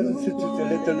 beloved brothers and sisters, to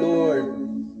let the Lord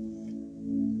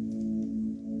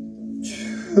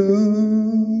to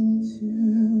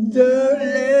the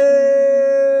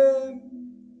Lamb,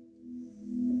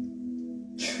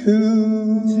 to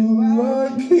our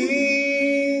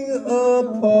King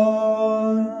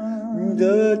upon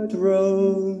the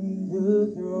throne.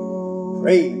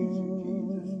 Praise you,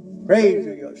 Jesus. Praise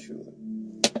you, Yeshua.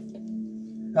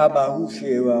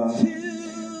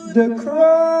 The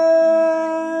Christ,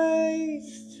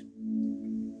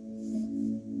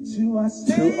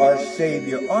 to our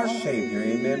Savior,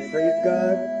 amen, praise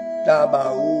God.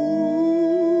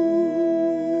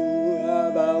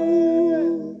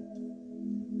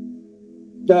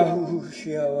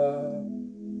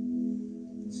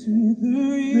 To the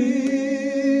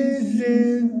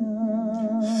risen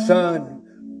Son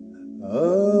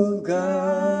of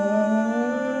God.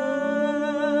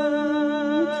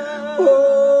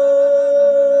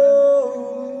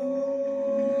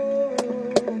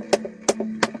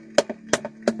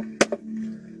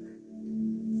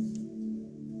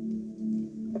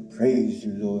 Praise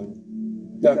you, Lord.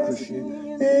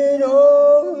 In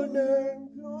honor,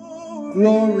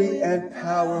 glory, and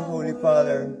power, Holy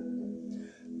Father.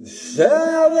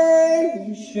 Salvation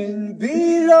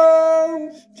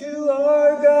belongs to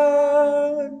our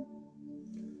God.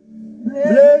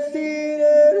 Blessing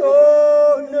and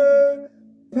honor,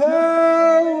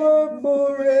 power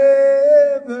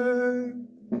forever.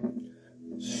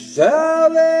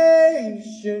 Salvation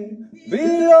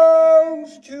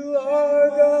belongs to our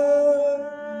God.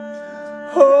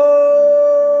 Oh,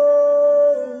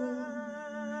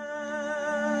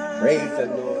 praise the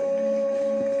Lord.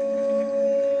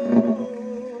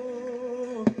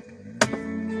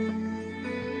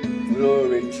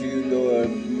 Glory to you, Lord.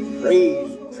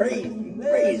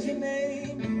 Praise your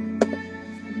name.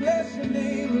 Bless your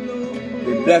name, Lord.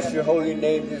 We bless your holy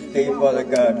name this day, Father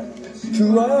God.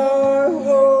 To our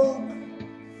hope,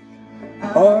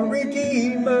 our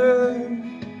Redeemer,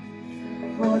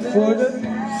 for the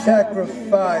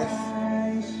sacrifice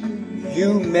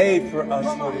you made for us,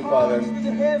 Holy Father,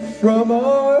 from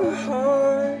our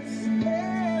hearts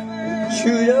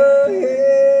to the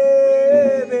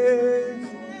heavens,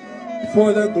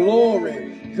 for the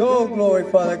glory, your glory,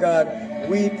 Father God,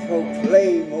 we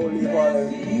proclaim, Holy Father,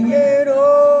 in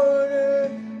honor,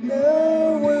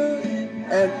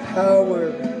 and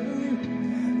power.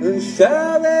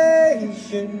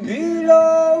 Salvation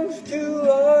belongs to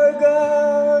our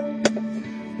God.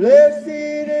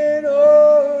 Blessing and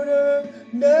honor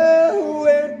now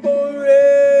and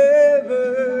forever.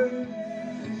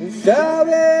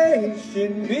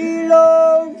 Salvation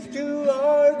belongs to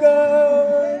our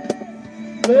God.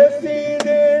 Blessing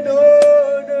and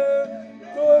honor,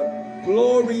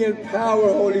 glory and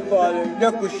power, Holy Father.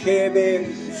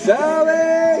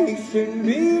 Salvation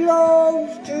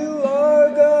belongs to our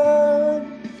God.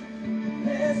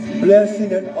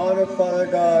 Blessing and honor, Father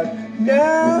God,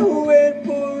 now and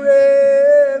forever.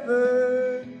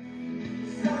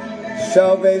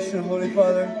 Salvation, Holy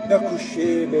Father.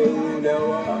 Blessing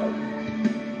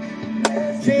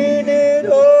and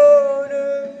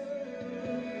honor.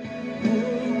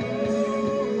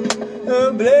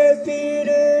 A blessing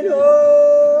and honor.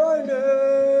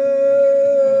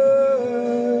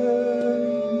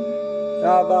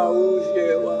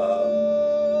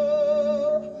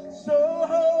 So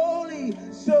holy,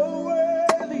 so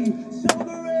worthy, so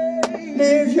great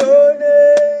is your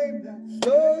name.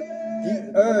 So the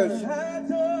earth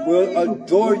will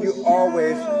adore you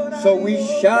always. So we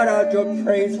shout out your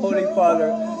praise, Holy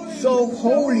Father. So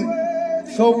holy,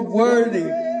 so worthy,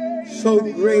 so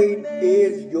great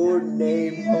is your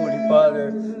name, Holy Father.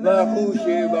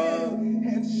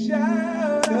 And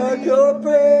shout out your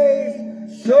praise.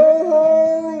 So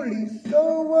holy, so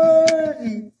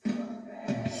worthy,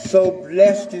 so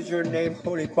blessed is your name,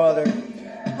 Holy Father,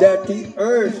 that the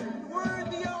earth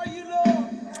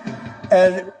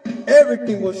and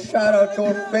everything will shout out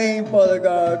your fame, Father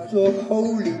God. So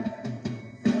holy,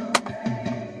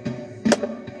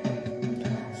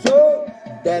 so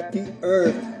that the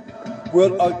earth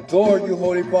will adore you,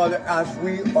 Holy Father, as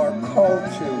we are called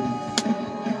to.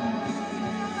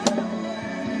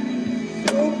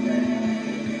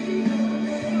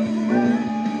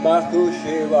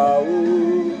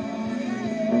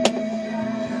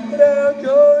 Without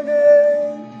your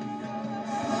name,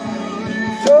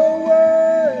 so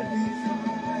worthy,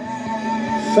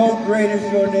 so great is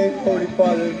your name, Holy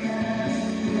Father.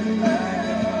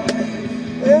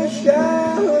 And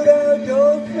shout out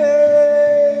your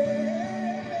praise,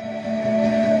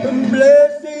 and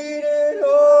blessing and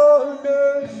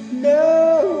honor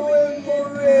now and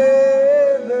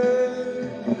forever.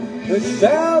 The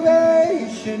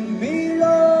salvation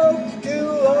belongs to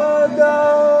our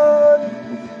God.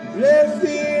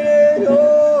 Blessing and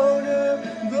honor,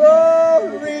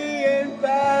 glory and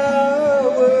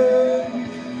power.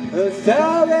 The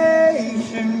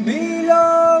salvation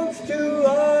belongs to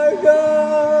our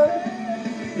God.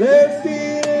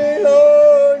 Blessing and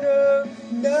honor,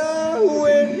 now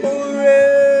and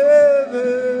forever.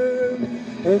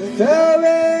 The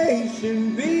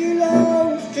salvation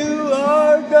belongs to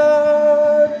our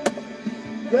God.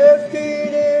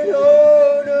 Blessing and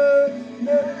honor,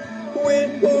 now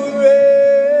and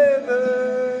forever.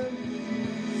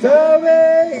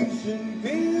 Salvation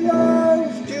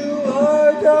belongs to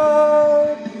our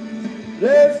God.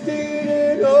 Blessing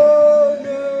and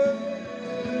honor.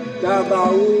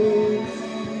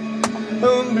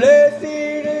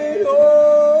 Blessing and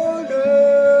honor.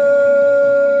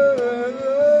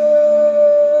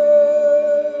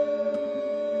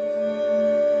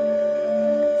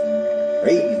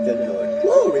 Praise the Lord.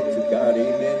 Glory to God.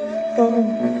 Amen.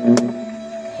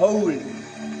 Holy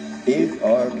is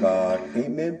our God.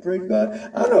 Amen. Praise God.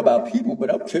 I don't know about people, but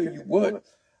I'll tell you what.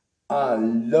 I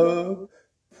love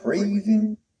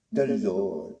praising the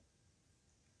Lord.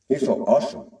 He's so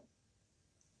awesome.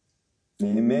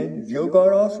 Amen. Is your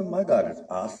God awesome? My God is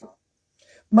awesome.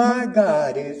 My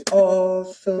God is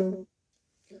awesome.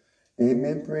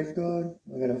 Amen. Praise God.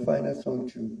 I gotta find that song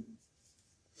too.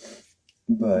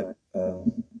 But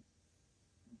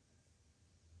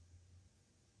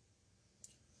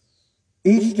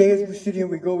each day as we sit here,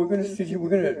 we go. We're gonna sit here. We're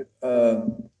gonna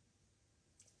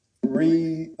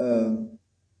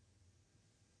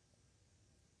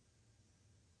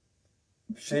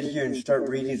sit here and start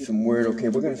reading some word. Okay,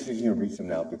 we're going to sit here and read some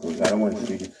now because I don't want to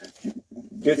sit here.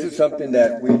 This is something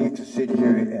that we need to sit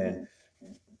here and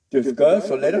discuss.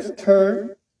 So let us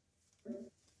turn.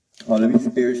 All of these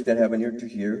spirits that have an ear to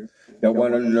hear, that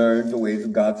want to learn the ways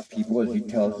of God's people, as he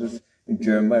tells us In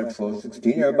Jeremiah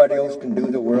 12:16, everybody else can do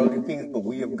the worldly things, but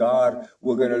we of God,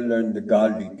 we're going to learn the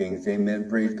godly things. Amen.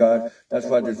 Praise God. That's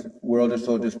why this world is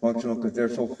so dysfunctional, because they're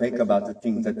so fake about the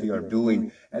things that they are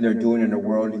doing, and they're doing it in a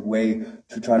worldly way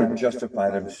to try to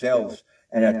justify themselves.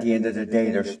 And at the end of the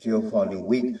day, they're still falling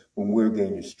weak when we're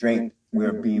gaining strength.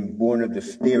 We're being born of the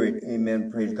Spirit,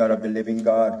 amen, praise God, of the living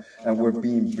God. And we're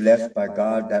being blessed by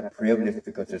God, that privilege,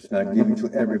 because it's not given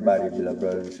to everybody, beloved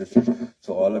brothers and sisters.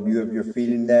 So all of you, if you're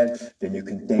feeling that, then you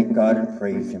can thank God and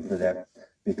praise Him for that.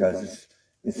 Because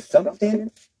it's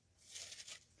something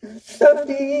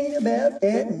about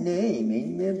that name,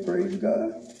 amen, praise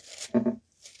God.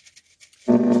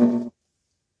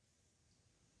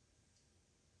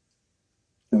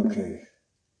 Okay.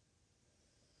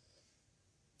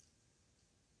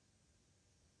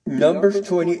 Numbers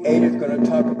 28 is going to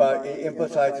talk about, it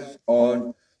emphasizes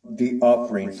on the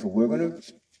offering. So we're going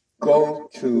to go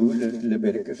to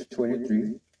Leviticus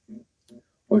 23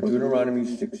 or Deuteronomy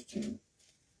 16.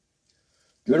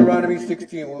 Deuteronomy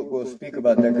 16, we'll speak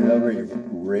about that because I already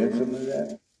read some of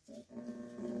that.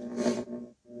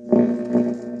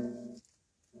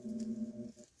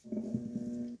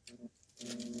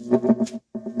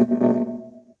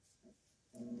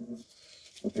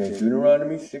 Okay,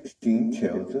 Deuteronomy 16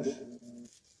 tells us,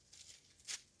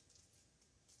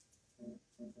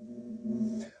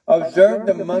 observe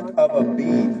the month of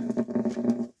Abib,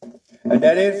 and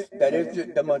that is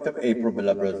the month of April,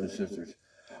 beloved brothers and sisters.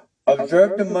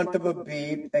 Observe the month of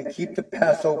Abib and keep the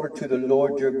Passover to the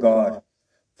Lord your God.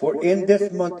 For in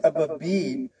this month of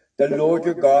Abib, the Lord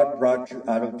your God brought you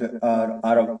out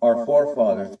of our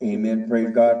forefathers, amen,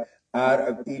 praise God, out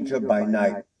of Egypt by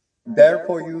night.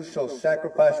 Therefore you shall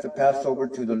sacrifice the Passover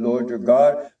to the Lord your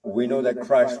God. We know that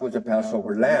Christ was a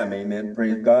Passover lamb, amen,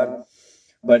 praise God.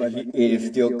 But it is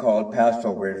still called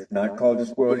Passover. It's not called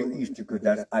this worldly Easter, because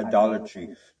that's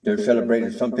idolatry. They're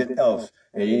celebrating something else.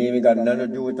 It ain't even got nothing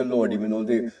to do with the Lord, even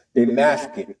though they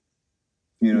mask it.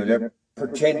 You know, they're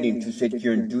pretending to sit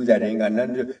here and do that. It ain't got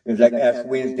nothing to do. It's like Ash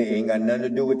Wednesday. It ain't got nothing to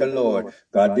do with the Lord.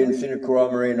 God didn't send to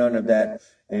corroborate none of that.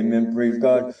 Amen. Praise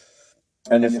God.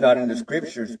 And it's not in the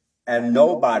scriptures. And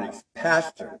nobody's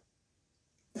pastor,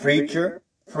 preacher,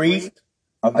 priest,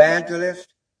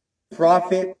 evangelist,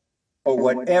 prophet, or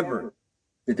whatever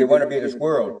that they want to be in this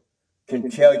world can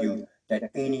tell you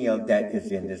that any of that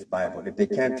is in this Bible. If they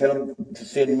can't tell them to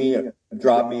send me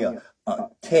drop me a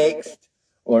text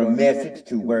or a message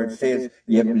to where it says,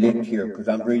 yep, live here, because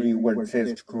I'm reading you where it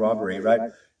says to corroborate, right?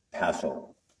 Passover.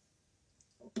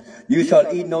 You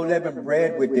shall eat no leavened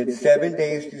bread with it. 7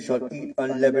 days you shall eat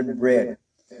unleavened bread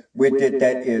with it.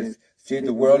 That is, see,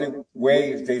 the worldly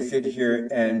ways they sit here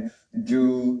and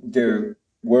do their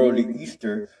worldly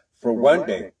Easter for one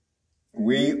day.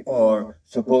 We are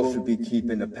supposed to be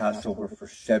keeping the Passover for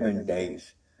 7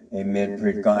 days. Amen.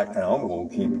 Praise God. And I'm going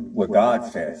to keep what God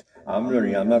says. I'm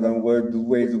learning. I'm not going to do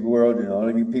ways of the world, and all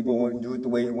of you people want to do it the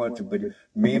way you want to. But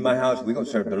me and my house, we're going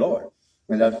to serve the Lord.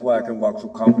 And that's why I can walk so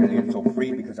confidently and so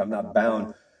free, because I'm not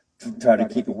bound to try to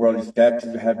keep a worldly statutes,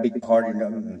 to have big parties.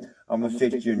 I'm going to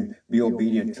sit here and be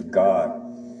obedient to God.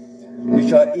 You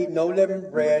shall eat no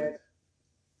leavened bread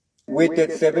with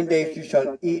it. 7 days you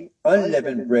shall eat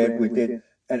unleavened bread with it.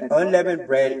 And unleavened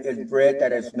bread is bread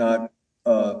that is not,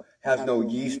 has no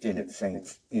yeast in it,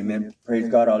 saints. Amen. Praise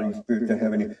God, all you spirits of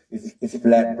heaven. It's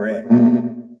flat bread.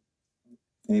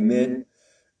 Amen.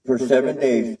 For 7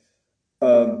 days.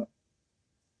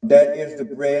 That is the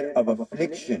bread of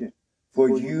affliction. For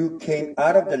you came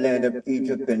out of the land of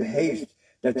Egypt in haste,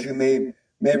 that you may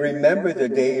remember the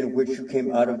day in which you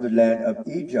came out of the land of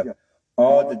Egypt,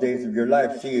 all the days of your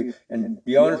life. See, and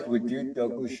be honest with you,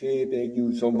 thank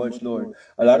you so much, Lord.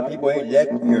 A lot of people ain't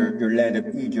left your land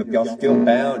of Egypt. Y'all still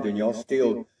bound, and y'all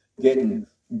still getting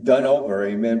done over.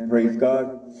 Amen. Praise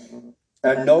God.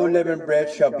 And no leavened bread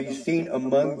shall be seen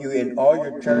among you in all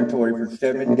your territory for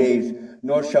 7 days,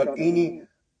 nor shall any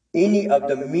of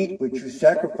the meat which you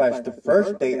sacrifice the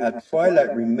first day at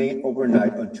twilight remain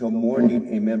overnight until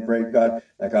morning. Amen. Praise God.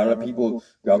 Like a lot of people,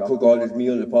 y'all cook all this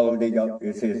meal, and the following day,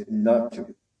 it says not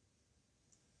to.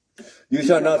 You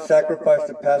shall not sacrifice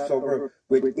the Passover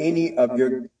within any of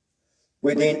your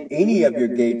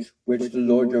gates which the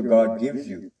Lord your God gives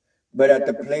you. But at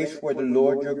the place where the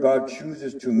Lord your God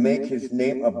chooses to make his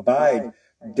name abide,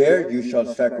 there you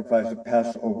shall sacrifice the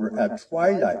Passover at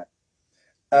twilight,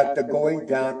 at the going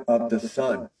down of the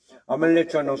sun. I'm going to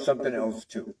let y'all know something else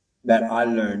too that I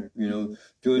learned,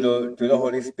 through the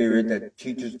Holy Spirit that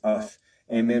teaches us.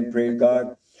 Amen. Praise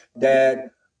God.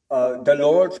 That the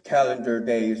Lord's calendar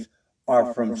days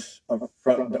are from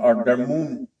their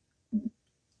moon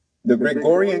The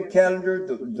Gregorian calendar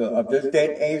of this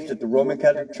day and age that the Roman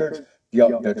Catholic Church,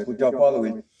 that's what y'all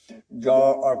following.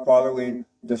 Y'all are following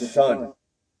the sun.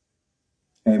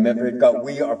 Amen. Praise God.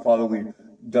 We are following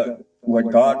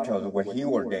what God tells us, what He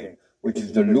ordained, which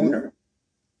is the lunar.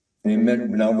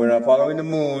 Amen. Now, we're not following the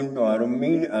moon. No,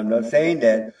 I'm not saying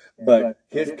that, but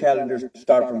His calendars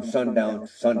start from sundown to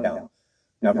sundown,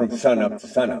 not from sunup to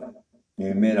sunup.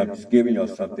 Amen. I'm just giving y'all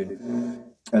something,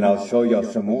 and I'll show y'all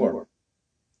some more.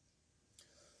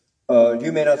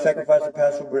 You may not sacrifice the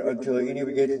Passover until any of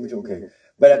your gates, which okay.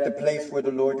 But at the place where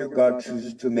the Lord your God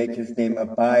chooses to make His name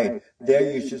abide, there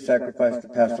you should sacrifice the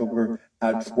Passover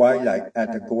at twilight,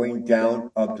 at the going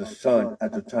down of the sun,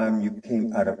 at the time you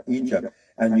came out of Egypt.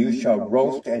 And you shall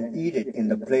roast and eat it in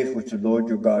the place which the Lord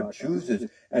your God chooses.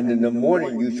 And in the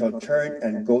morning you shall turn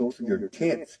and go to your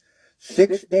tents.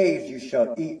 6 days you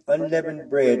shall eat unleavened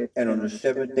bread, and on the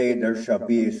 7th day there shall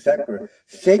be a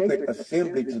sacred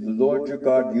assembly to the Lord your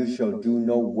God. You shall do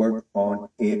no work on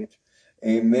it.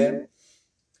 Amen.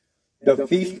 The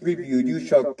feast review, you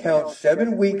shall count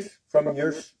 7 weeks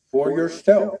for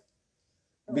yourself.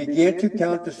 Begin to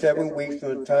count the 7 weeks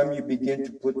from the time you begin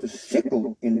to put the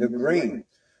sickle in the grain.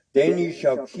 Then you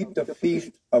shall keep the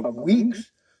feast of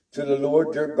weeks to the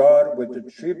Lord your God with the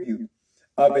tribute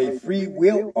of a free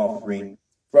will offering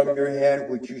from your hand,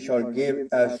 which you shall give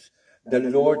as the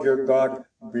Lord your God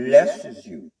blesses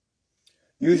you.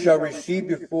 You shall receive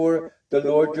before the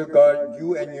Lord your God,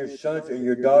 you and your sons and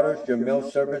your daughters, your male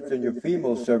servants and your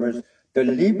female servants, the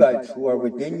Levites who are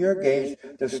within your gates,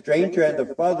 the stranger and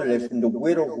the fatherless, and the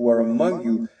widow who are among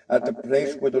you, at the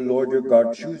place where the Lord your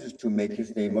God chooses to make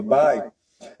His name abide.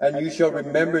 And you shall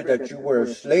remember that you were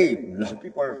a slave. A lot of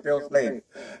people are still slaves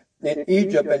in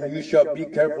Egypt, and you shall be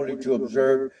carefully to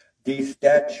observe these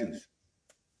statutes.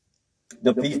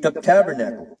 The Feast of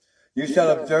Tabernacles. You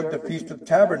shall observe the Feast of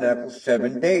Tabernacles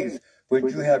 7 days,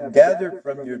 which you have gathered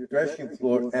from your threshing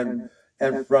floor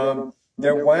and from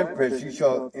their winepress. You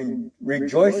shall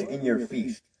rejoice in your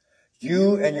feast.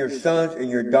 You and your sons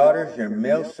and your daughters, your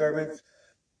male servants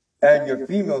and your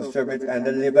female servants, and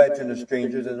the Levites and the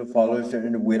strangers and the followers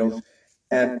and the widows,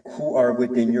 and who are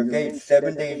within your gates.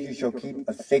 7 days you shall keep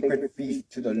a sacred feast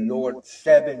to the Lord.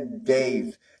 7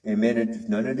 days. Amen. It's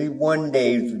none of these 1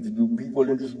 days to do people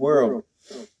in this world.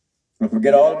 And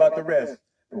forget all about the rest.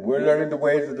 But we're learning the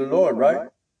ways of the Lord, right?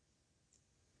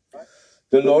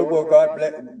 The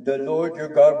Lord your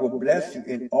God will bless you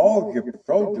in all your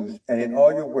produce and in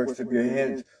all your works of your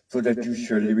hands, so that you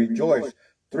surely rejoice.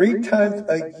 3 times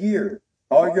a year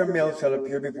all your males shall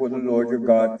appear before the Lord your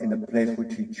God in the place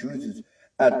which He chooses,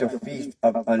 at the feast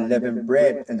of unleavened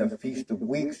bread, and the feast of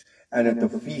weeks, and at the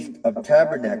feast of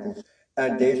tabernacles.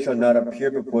 And they shall not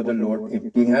appear before the Lord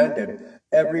empty-handed.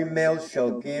 Every male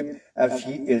shall give as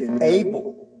he is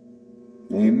able.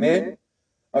 Amen.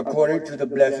 According to the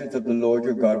blessings of the Lord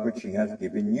your God, which He has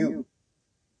given you.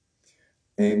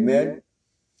 Amen.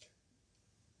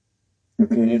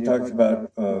 Okay, and it talks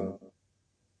about,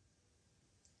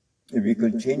 if you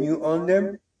continue on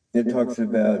them, it talks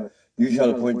about, you shall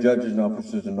appoint judges and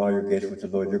officers in all your gates, which the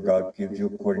Lord your God gives you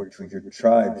according to your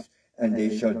tribes, and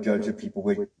they shall judge the people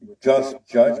with just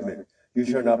judgment. You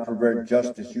shall not pervert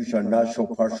justice. You shall not show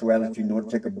partiality, nor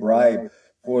take a bribe,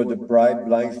 for the bribe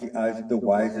blinds the eyes of the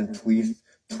wise and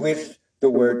twists the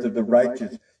words of the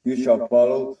righteous. You shall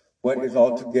follow what is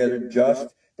altogether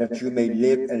just, that you may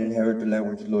live and inherit the land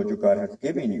which the Lord your God has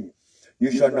given you.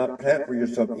 You shall not plant for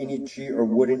yourself any tree or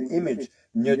wooden image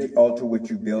near the altar which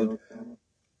you build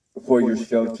for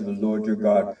yourselves to the Lord your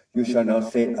God. You shall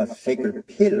not set a sacred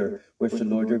pillar which the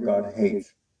Lord your God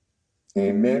hates.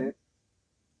 Amen.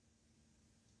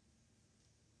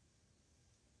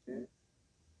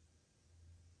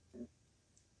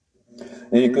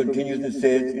 And it continues and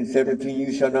says in 17,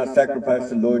 you shall not sacrifice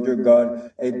the Lord your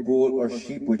God a bull or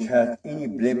sheep which hath any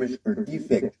blemish or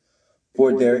defect,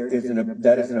 for that is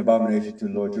an abomination to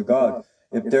the Lord your God.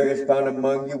 If there is found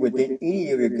among you within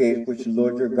any of your gates which the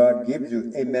Lord your God gives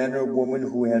you, a man or woman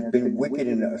who has been wicked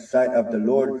in the sight of the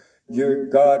Lord your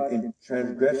God in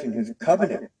transgressing His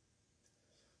covenant,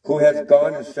 who has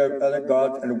gone and served other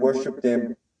gods and worshipped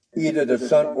them, either the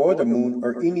sun or the moon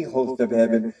or any host of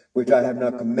heaven, which I have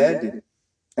not commanded,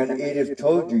 and it is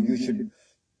told you,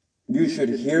 you should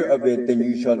hear of it, then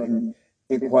you shall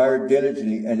inquire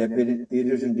diligently, and if it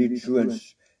is indeed true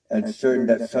and certain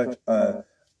that such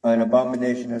an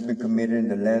abomination has been committed in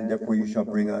the land, therefore you shall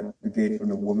bring out the gate from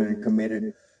the woman and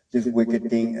committed this wicked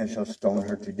thing, and shall stone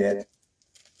her to death.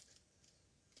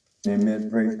 Amen.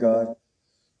 Praise God.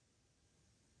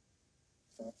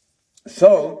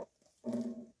 So,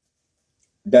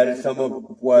 that is some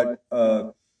of what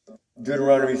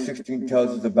Deuteronomy 16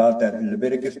 tells us about that. In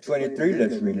Leviticus 23,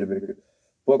 let's read Leviticus.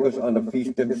 Focus on the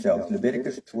feast themselves.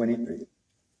 Leviticus 23.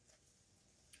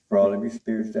 For all of you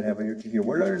spirits that have an ear to hear.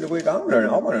 We're learning the ways I'm learning.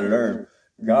 I want to learn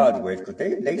God's ways because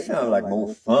they sound like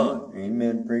more fun.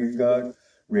 Amen. Praise God.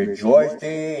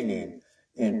 Rejoicing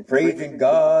and praising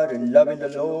God and loving the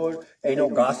Lord. Ain't no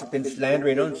gossiping,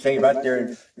 slandering. Don't say right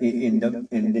there in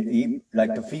the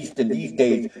like the feast in these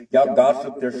days. Y'all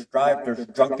gossip, there's strife, there's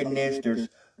drunkenness, there's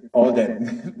all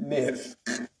that mess.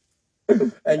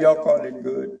 And y'all call it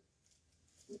good.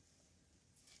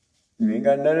 You ain't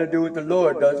got nothing to do with the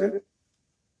Lord, does it?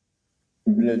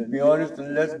 Let's be honest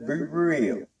and let's be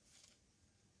real.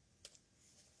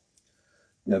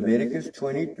 Leviticus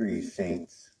 23,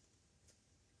 saints.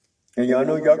 And y'all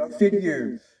know y'all can sit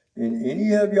here. And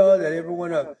any of y'all that ever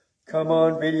want to come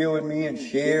on video with me and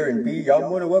share and be, y'all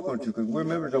more than welcome to, because we're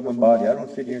members of one body. I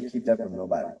don't sit here and keep that from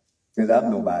nobody. Because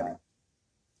I'm nobody.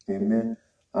 Amen.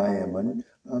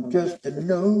 I'm just a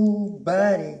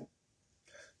nobody.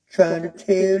 Trying to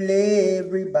tell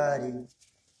everybody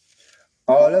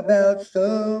all about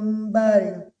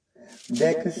somebody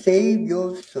that can save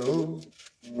your soul.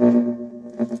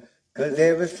 'Cause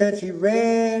ever since he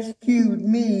rescued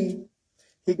me,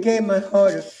 he gave my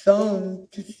heart a song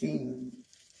to sing.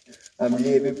 I'm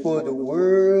living for the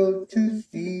world to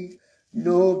see.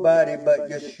 Nobody but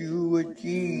Yeshua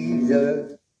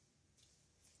Jesus.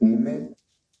 Amen.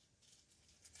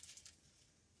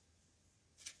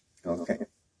 Okay.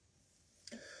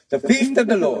 The feast of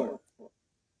the Lord.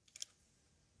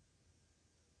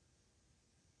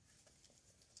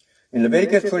 In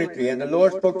Leviticus 23, and the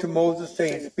Lord spoke to Moses,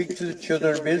 saying, Speak to the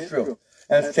children of Israel,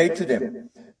 and say to them,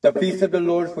 The feast of the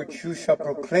Lord which you shall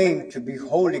proclaim to be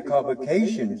holy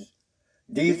convocations,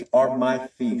 these are my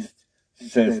feasts,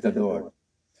 says the Lord.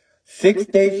 6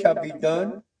 days shall be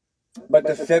done, but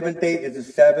the 7th day is the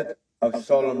Sabbath of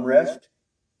solemn rest,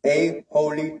 a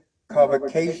holy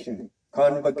convocation.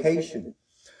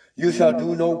 You shall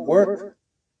do no work.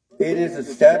 It is the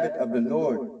Sabbath of the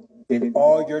Lord in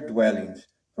all your dwellings.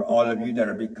 For all of you that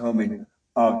are becoming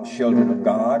children of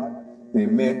God.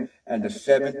 Amen. And the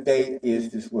 7th day is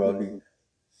this worldly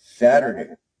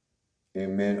Saturday.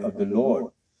 Amen. Of the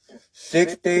Lord.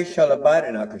 6 days shall abide,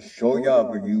 and I can show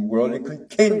y'all for you worldly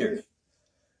contenders,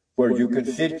 where you can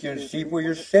sit here and see for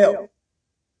yourself.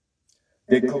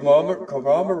 They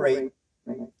commemorate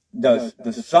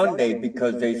the Sunday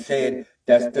because they said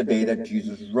that's the day that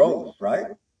Jesus rose,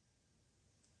 right?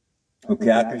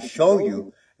 Okay, I can show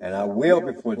you. And I will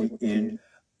before the end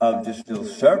of this little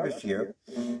service here,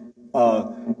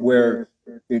 where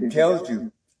it tells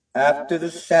you, after the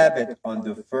Sabbath on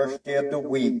the first day of the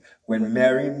week, when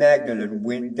Mary Magdalene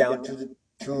went down to the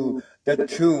tomb,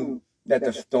 that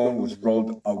the stone was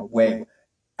rolled away.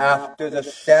 After the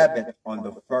Sabbath on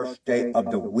the first day of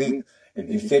the week. If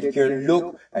you sit here and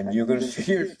look, and you're going to sit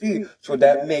here and see. So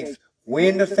that makes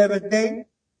when the 7th day?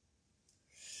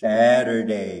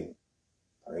 Saturday.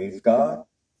 Praise God.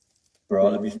 For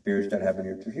all of you spirits that have an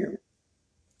ear to hear.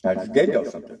 I just gave y'all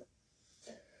something.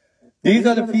 These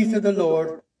are the feasts of the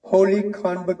Lord, holy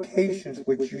convocations,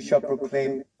 which you shall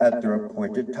proclaim at their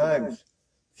appointed times.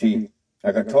 See,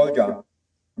 like I told y'all,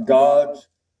 God's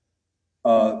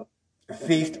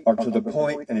feasts are to the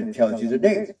point, and it tells you the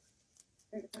days.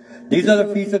 These are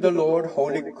the feasts of the Lord,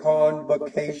 holy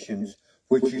convocations,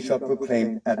 which you shall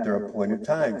proclaim at their appointed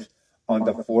times. On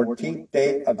the 14th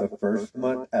day of the first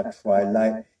month at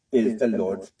twilight is the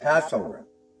Lord's Passover.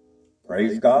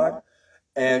 Praise God.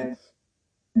 And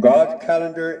God's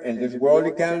calendar and this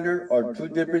worldly calendar are two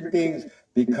different things,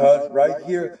 because right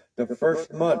here, the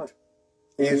first month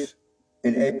is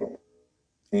in April.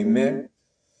 Amen.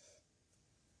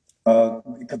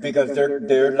 Because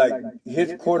they're like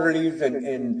his quarterlies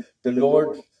and the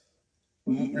Lord's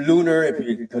lunar,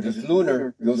 because it's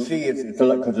lunar, you'll see it's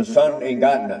because the sun ain't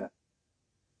got none.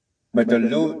 But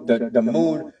the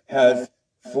moon has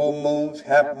full moons,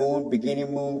 half moon,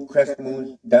 beginning moon, crest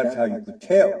moons. That's how you could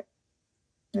tell.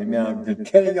 Amen. I'm just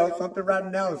telling y'all something right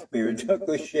now, Spirit.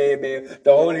 The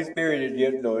Holy Spirit is,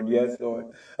 yes, Lord. Yes,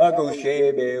 Lord.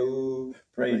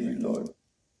 Praise you, Lord.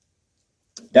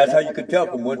 That's how you could tell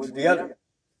from one to the other.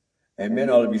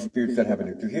 Amen. All of you spirits that have an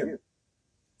ear to hear.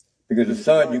 Because the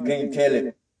sun, you can't tell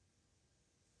it.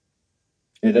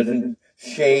 It doesn't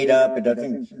shade up. It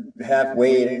doesn't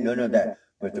halfway. It ain't none of that.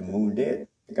 But the moon did.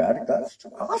 God's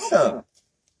awesome.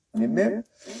 Amen.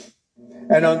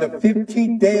 And on the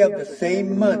 15th day of the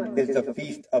same month is the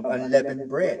Feast of Unleavened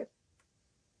Bread.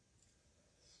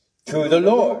 To the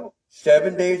Lord,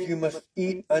 7 days you must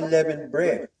eat unleavened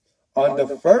bread. On the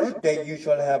first day you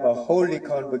shall have a holy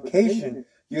convocation.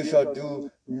 You shall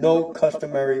do no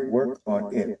customary work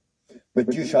on it,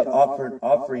 but you shall offer an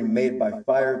offering made by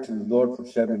fire to the Lord for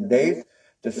 7 days.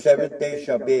 The seventh day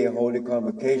shall be a holy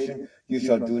convocation. You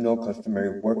shall do no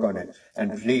customary work on it.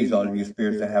 And please, all of you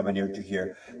spirits that have an ear to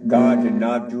hear, God did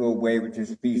not do away with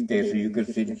his feast days so you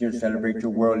could sit here and celebrate your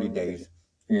worldly days.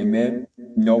 Amen?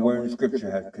 Nowhere in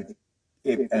Scripture has,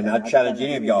 and I challenge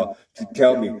any of y'all to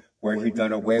tell me where he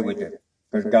done away with it.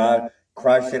 Because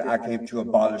Christ said, I came to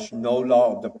abolish no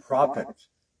law of the prophets.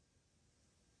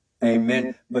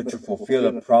 Amen. But to fulfill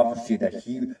a prophecy that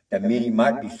many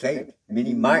might be saved.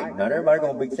 Many might. Not everybody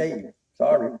gonna be saved.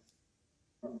 Sorry.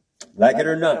 Like it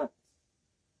or not.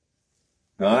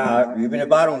 No, even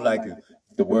if I don't like it,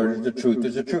 the word is the truth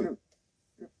is the truth.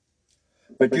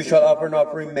 But you shall offer an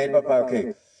offering made by fire.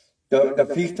 Okay.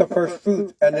 The feast of first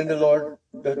fruits. And then the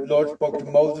Lord spoke to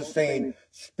Moses, saying,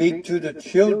 speak to the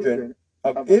children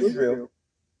of Israel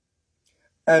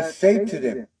and say to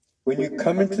them, when you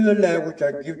come into the land which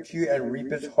I give to you and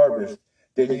reap its harvest,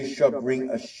 then you shall bring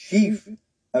a sheaf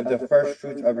of the first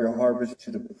fruits of your harvest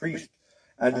to the priest,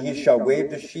 and he shall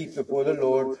wave the sheaf before the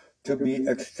Lord to be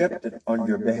accepted on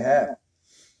your behalf.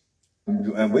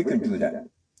 And we can do that.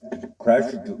 Christ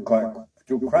should do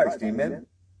through Christ, amen.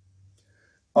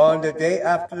 On the day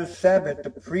after the Sabbath,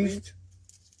 the priest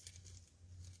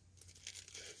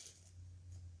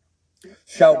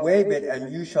shall wave it,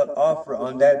 and you shall offer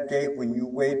on that day when you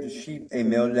wave the sheep a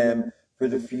male lamb for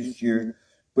the feast year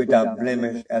without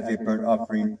blemish as a burnt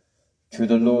offering to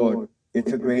the Lord.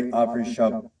 Its a grain offering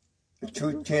shall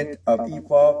 2/10 of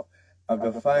ephah of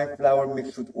the fine flour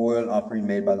mixed with oil, offering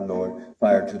made by the Lord,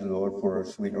 fire to the Lord for a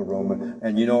sweet aroma.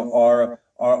 And you know, our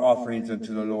offerings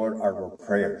unto the Lord are our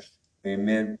prayers.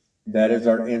 Amen. That is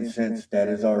our incense. That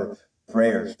is our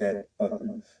prayers. That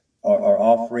our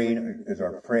offering is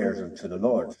our prayers unto the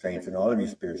Lord, saints, and all of you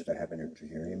spirits that have an ear to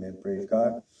hear. Amen. Praise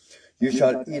God. You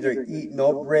shall either eat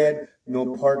no bread,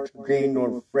 no parched grain,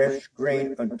 nor fresh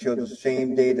grain until the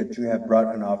same day that you have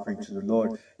brought an offering to the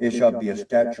Lord. It shall be a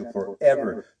statute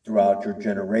forever throughout your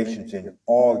generations in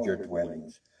all your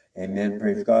dwellings. Amen.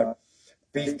 Praise God.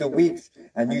 Feast of Weeks,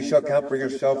 and you shall count for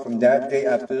yourself from that day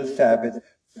after the Sabbath,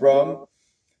 from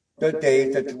the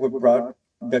days that you brought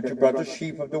the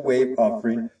sheaf of the wave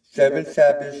offering. 7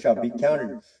 Sabbaths shall be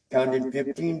counted, counting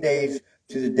 15 days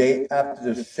to the day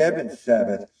after the 7th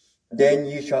Sabbath. Then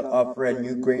ye shall offer a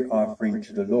new grain offering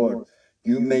to the Lord.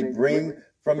 You may bring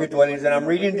from your dwellings, and I'm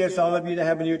reading this, all of you that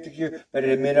have an ear to hear, but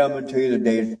in a minute I'm going to tell you the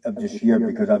days of this year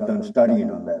because I've done studying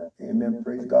on that. Amen.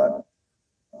 Praise God.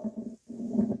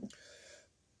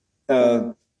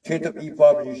 10th of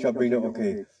ephah, you shall bring them.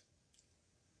 Okay.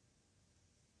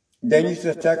 Then you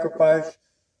shall sacrifice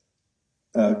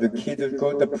the kids of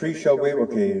goat. The priest shall wave.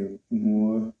 Okay.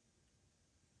 More.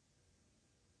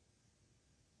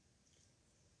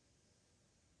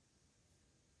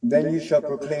 Then you shall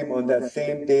proclaim on that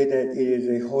same day that it is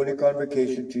a holy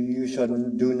convocation to you. You shall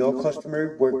do no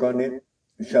customary work on it.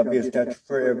 It shall be a statute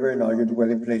forever in all your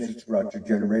dwelling places throughout your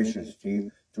generations. See,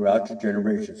 throughout your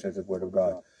generations, says the word of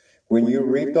God. When you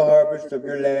reap the harvest of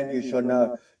your land, you shall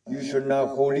not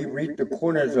wholly reap the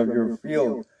corners of your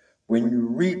field. When you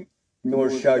reap, nor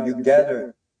shall you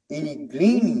gather any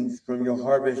gleanings from your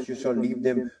harvest. You shall leave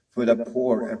them for the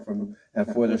poor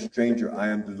and for the stranger. I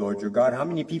am the Lord your God. How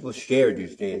many people share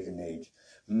these days and age?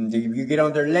 You get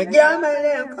on their leg, yeah, my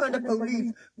leg, I'm calling the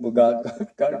police. Well, God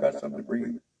got something for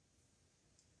you.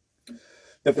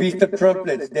 The Feast of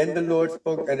Trumpets. Then the Lord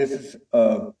spoke, and this is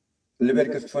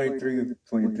Leviticus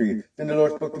 23:23. Then the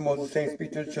Lord spoke to Moses, saying,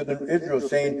 speak to the children of Israel,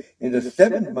 saying, in the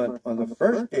 7th month, on the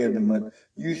 1st day of the month,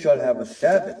 you shall have a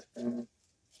Sabbath.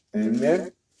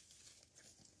 Amen.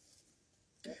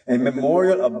 A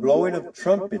memorial of blowing of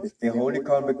trumpets, a holy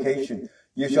convocation.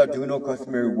 You shall do no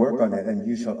customary work on it, and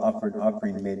you shall offer an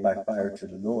offering made by fire to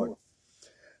the Lord.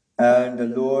 And the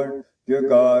Lord your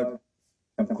God,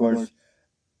 of course,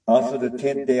 also the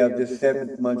 10th day of this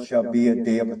 7th month shall be a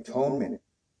day of atonement.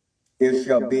 It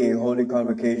shall be a holy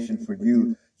convocation for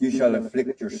you. You shall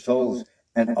afflict your souls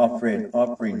and offer an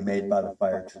offering made by the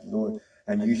fire to the Lord.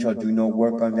 And you shall do no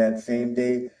work on that same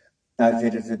day, as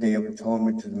it is a day of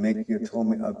atonement, to make the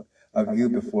atonement of you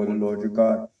before the Lord your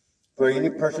God. For any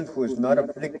person who is not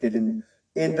afflicted in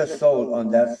the soul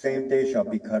on that same day shall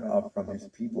be cut off from his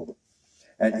people.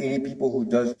 And any people who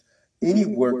does any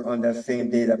work on that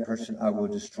same day, that person I will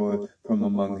destroy from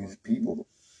among his people.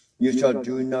 You shall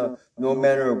do no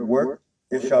manner of work.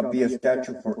 It shall be a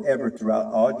statute forever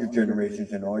throughout all your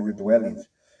generations and all your dwellings.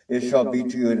 It shall be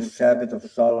to you a Sabbath of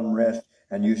solemn rest,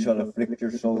 and you shall afflict your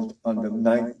souls on the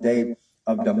 9th day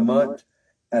of the month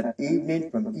at evening,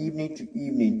 from evening to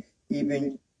evening,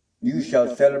 even you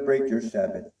shall celebrate your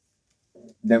Sabbath.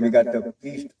 Then we got the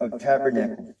Feast of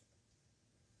Tabernacles.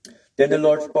 Then the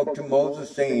Lord spoke to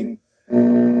Moses, saying,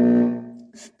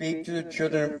 Speak to the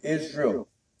children of Israel.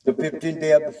 The 15th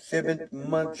day of the 7th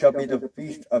month shall be the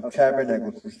Feast of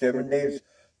Tabernacles. For 7 days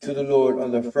to the Lord.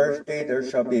 On the first day there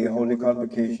shall be a holy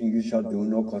convocation. You shall do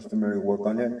no customary work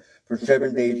on it. For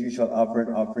 7 days you shall offer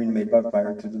an offering made by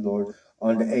fire to the Lord.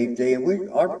 On the 8th day,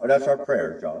 and that's our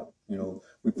prayer, y'all. You know,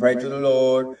 we pray to the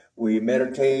Lord, we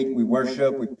meditate, we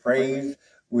worship, we praise,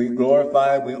 we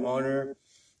glorify, we honor,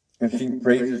 and sing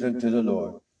praises unto the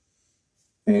Lord.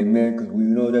 Amen. Because we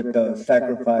know that the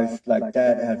sacrifice like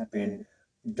that has been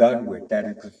done with. That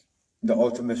is the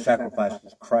ultimate sacrifice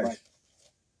was Christ.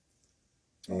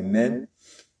 Amen.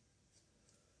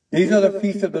 These are the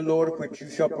feasts of the Lord which you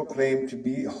shall proclaim to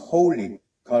be holy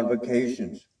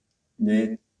convocations.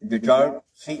 Did y'all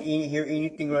hear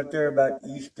anything right there about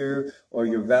Easter or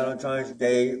your Valentine's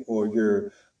Day or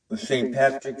your St.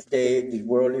 Patrick's Day, these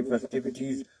worldly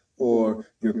festivities, or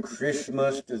your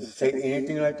Christmas? Does it say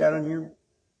anything like that on here?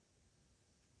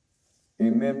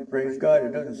 Amen. Praise God.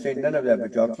 It doesn't say none of that,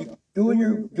 but y'all keep doing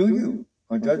you.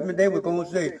 On Judgment Day, we're going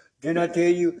to say, didn't I tell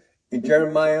you in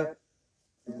Jeremiah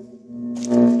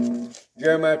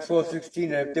 12:16,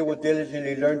 and if they will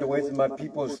diligently learn the ways of my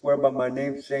people and swear by my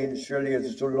name, saying, surely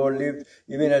as the Lord lives,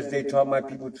 even as they taught my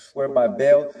people to swear by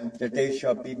Baal, that they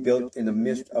shall be built in the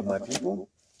midst of my people.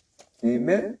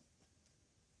 Amen.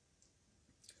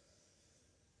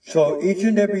 So each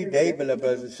and every day, beloved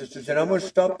brothers and sisters, and I'm going to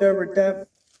stop there with that,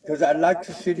 because I'd like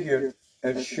to sit here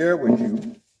and share with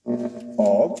you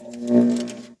all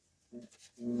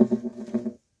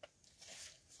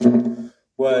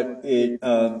what in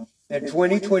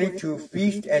 2022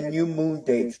 feast and new moon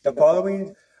dates. The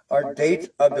following are dates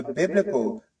of the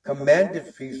biblical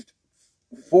commanded feast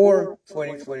for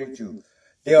 2022.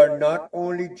 They are not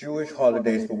only Jewish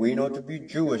holidays, but we know to be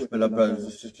Jewish, beloved brothers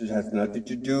and sisters, has nothing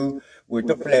to do with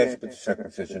the flesh, but the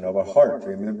circumcision of our heart.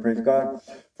 Amen. Praise God.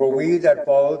 For we that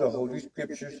follow the Holy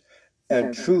Scriptures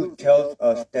and truth tells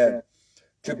us that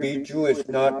to be Jewish,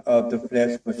 not of the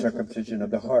flesh, but circumcision of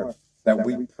the heart. That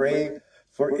we pray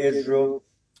for Israel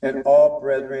and all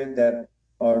brethren that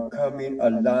are coming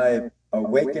alive,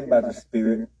 awakened by the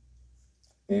Spirit.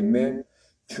 Amen.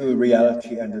 To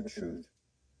reality and the truth.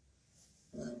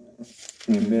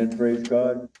 Amen. Praise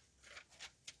God.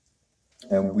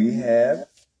 And we have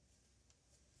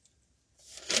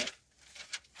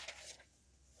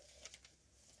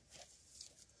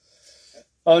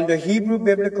on the Hebrew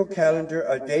biblical calendar,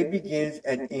 a day begins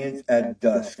and ends at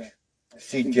dusk.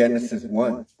 See Genesis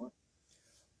 1.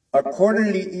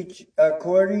 Accordingly, each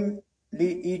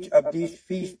of these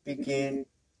feasts begin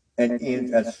and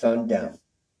ends at sundown.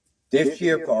 This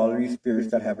year, for all of you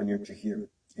spirits that have an ear to hear.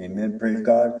 Amen. Praise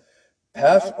God.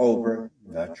 Passover,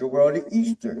 not your worldly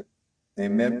Easter.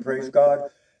 Amen. Praise God.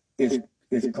 Is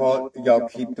called, y'all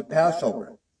keep the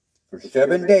Passover for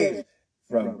 7 days.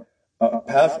 From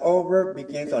Passover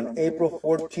begins on April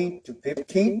 14th to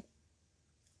 15th,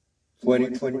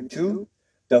 2022.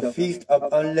 The Feast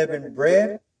of Unleavened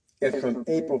Bread is from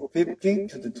April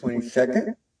 15th to the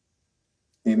 22nd.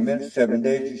 Amen. 7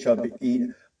 days you shall eat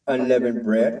unleavened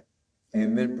bread.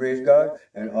 Amen. Praise God.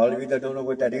 And all of you that don't know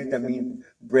what that is, that means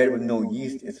bread with no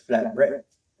yeast. It's flat bread.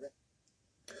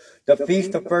 The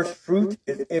Feast of First Fruit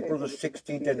is April the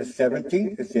 16th and the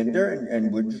 17th. It's in there,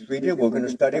 and we're just reading it. We're going to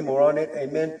study more on it.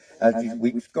 Amen. As these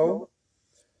weeks go.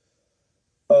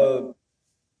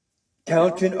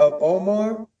 Counting of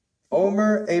Omer,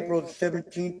 April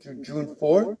 17th to June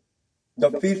 4th.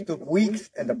 The Feast of Weeks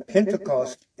and the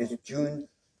Pentecost is June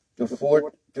the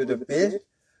 4th to the 5th.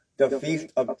 The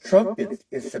Feast of Trumpets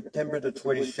is September the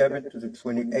 27th to the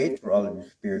 28th, for all of you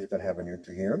spirits that have an ear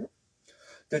to hear.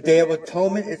 The Day of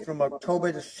Atonement is from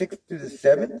October the 6th to the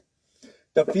 7th.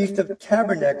 The Feast of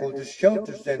Tabernacles, the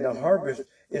Shelters and the Harvest,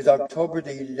 is October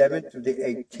the 11th to the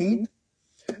 18th.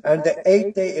 And the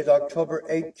 8th day is October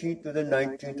 18th to the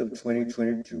 19th of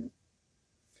 2022.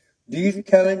 These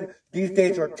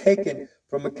days are taken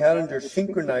from a calendar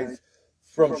synchronized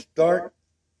from start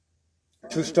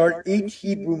each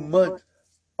Hebrew month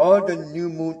on the new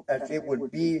moon, as it would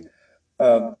be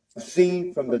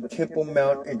seen from the Temple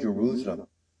Mount in Jerusalem.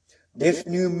 This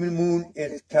new moon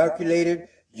is calculated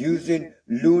using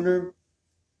lunar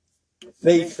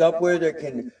phase software that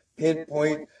can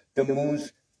pinpoint the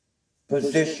moon's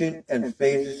position and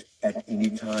phases at any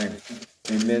time.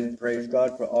 Amen. Praise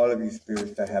God for all of you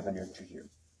spirits that have an ear to hear.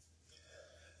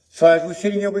 So as we're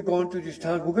sitting here, we're going through these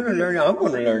times, we're going to learn it. I'm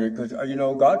going to learn it because,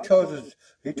 God tells us,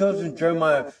 He tells us in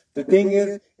Jeremiah, the thing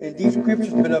is, in these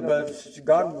scriptures,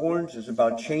 God warns us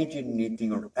about changing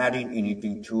anything or adding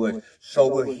anything to it. So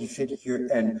will He sit here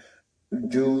and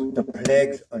do the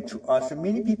plagues unto us. And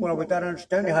many people are without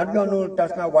understanding. How do y'all know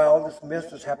that's not why all this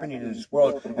mess is happening in this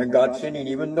world and God's sending,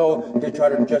 even though they try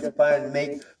to justify and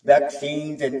make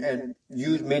vaccines and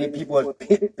use many people as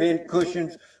pin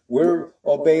cushions? We're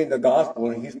obeying the gospel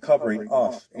and He's covering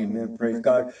us. Amen. Praise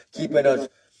God. Keeping us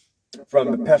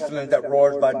from the pestilence that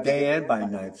roars by day and by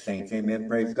night, saints. Amen.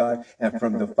 Praise God. And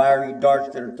from the fiery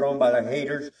darts that are thrown by the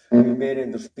haters. Amen.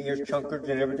 And the spears, chunkers,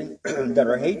 and everything that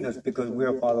are hating us because we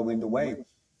are following the way,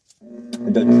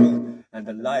 the truth, and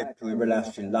the life to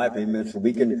everlasting life. Amen. So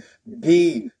we can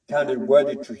be counted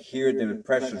worthy to hear the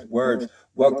precious words.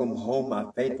 Welcome home, my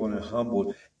faithful and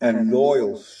humble and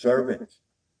loyal servants.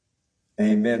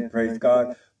 Amen. Praise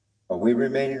God. Are we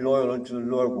remaining loyal unto the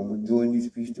Lord when we're doing these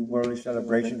feast of worldly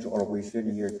celebrations, or are we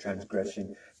sitting here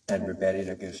transgressing and rebelling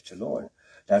against the Lord?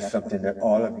 That's something that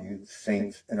all of you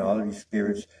saints and all of you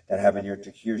spirits that have an ear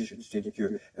to hear should sit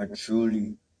here and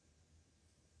truly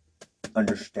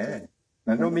understand.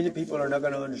 I know many people are not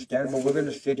going to understand, but we're going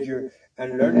to sit here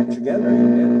and learn it together.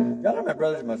 Amen. Y'all are my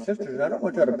brothers and my sisters, and I don't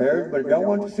want y'all to perish, but if y'all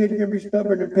want to sit here and be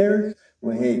stubborn and perish,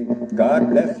 well, hey, God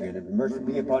bless you, and mercy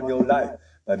be upon your life.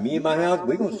 But me and my house,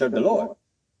 we're going to serve the Lord.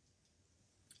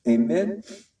 Amen.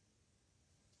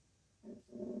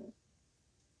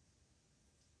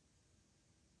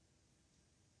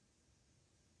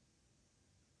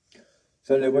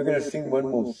 So then we're going to sing one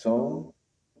more song.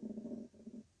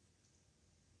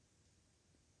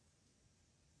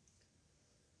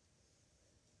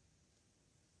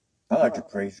 I like to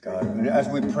praise God as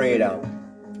we pray it out.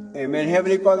 Amen.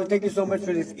 Heavenly Father, thank you so much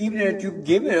for this evening that you've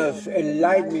given us.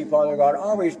 Enlighten me, Father God.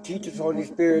 Always teach us, Holy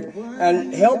Spirit,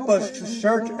 and help us to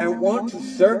search and want to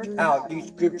search out these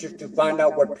scriptures to find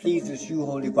out what pleases you,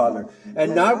 Holy Father,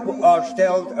 and not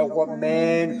ourselves or what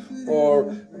man or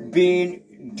being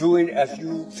doing, as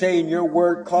you say in your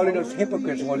word, calling us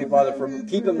hypocrites, Holy Father, for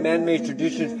keeping man-made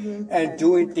traditions and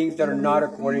doing things that are not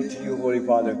according to you, Holy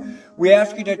Father. We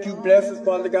ask you that you bless us,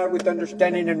 Father God, with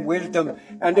understanding and wisdom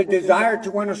and the desire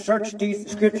to want to search these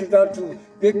scriptures out to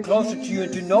get closer to you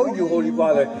and to know you, Holy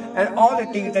Father, and all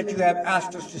the things that you have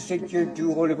asked us to sit here and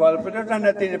do, Holy Father, for there's not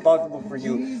nothing impossible for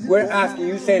you. We're asking,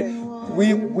 you said,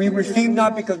 we receive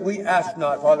not because we ask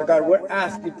not, Father God. We're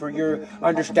asking for your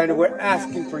understanding. We're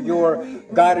asking for your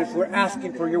guidance. We're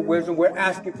asking for your wisdom. We're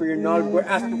asking for your knowledge. We're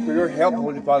asking for your help,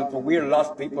 Holy Father, for we are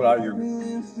lost people out here.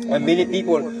 And many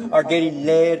people are getting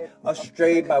led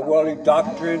astray by worldly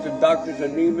doctrines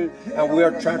and demons, and we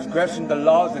are transgressing the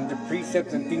laws and the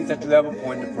precepts and things that you have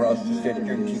appointed for us to sit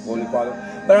here and keep, Holy Father.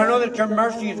 But I know that your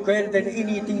mercy is greater than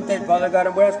anything that, Father God,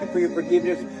 and we're asking for your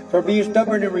forgiveness for being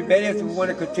stubborn and rebellious, and we want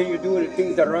to continue doing the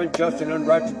things that are unjust and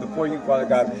unrighteous before you, Father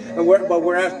God. And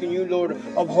we're asking you, Lord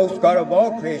of hosts, God of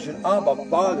all creation, Abba,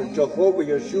 Father, Jehovah,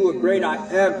 Yeshua, great I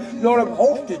am, Lord of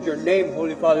hosts is your name,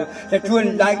 Holy Father, that you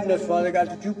enlighten us, Father God,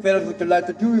 that you fill us with the light,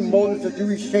 that you remold us, that you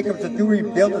reshape us, that you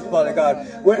rebuild us, Father God.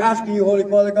 We're asking you, Holy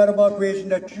Father God of all creation,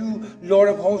 that you, Lord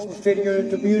of hosts, will sit here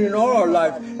and intervene in all our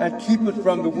lives and keep us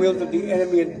from the wills of the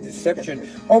enemy and deception.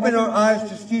 Open our eyes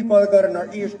to see, Father God, and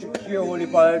our ears to hear, Holy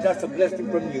Father. That's a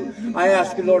blessing from you. I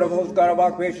ask you, Lord of hosts, God of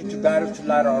all creation, to guide us, to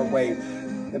light our way,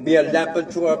 and be a lamp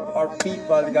unto our feet,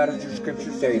 Father God, as your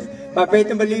scripture says. By faith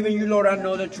and believing you, Lord, I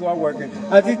know that you are working.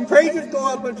 As these praises go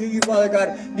up unto you, Father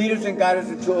God, lead us and guide us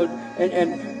into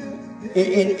and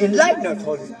enlighten us,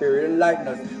 Holy Spirit. Enlighten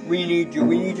us. We need you.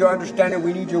 We need your understanding.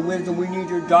 We need your wisdom. We need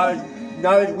your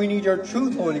knowledge. We need your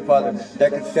truth, Holy Father,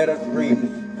 that can set us free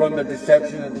from the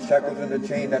deception and the shackles and the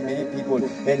chain that many people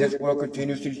in this world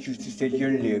continuously choose to sit here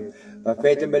and live. By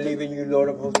faith and believing you, Lord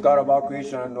of hosts, God of all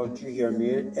creation, I know that you hear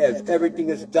me. As everything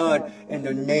is done in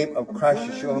the name of Christ,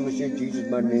 Yeshua HaMashiach, Jesus,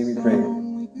 my name, we pray.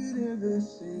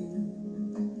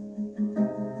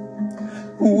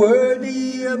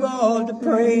 Worthy of all the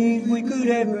praise we could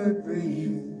ever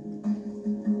breathe.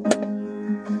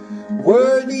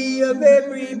 Worthy of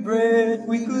every breath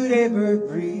we could ever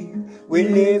breathe. We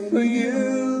live for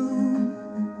you.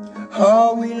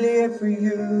 Oh, we live for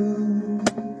you.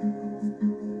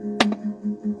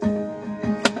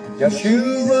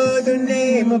 Yeshua, the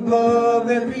name above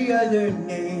every other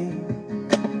name.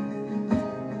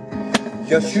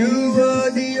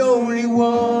 Yeshua, the only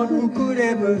one who could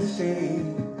ever save.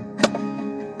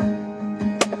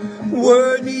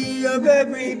 Worthy of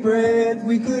every breath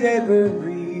we could ever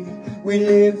breathe. We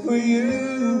live for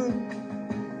you.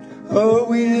 Oh,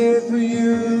 we live for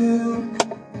you.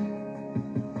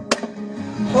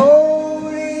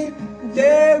 Holy,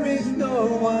 there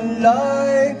one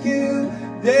like you.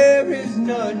 There is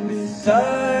none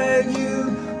beside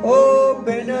you.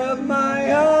 Open up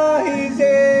my eyes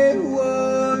and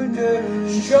wonder.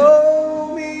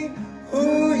 Show me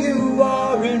who you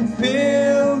are and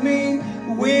fill me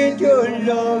with your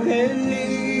love and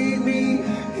lead me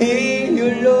in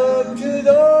your love to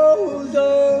those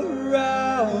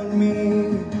around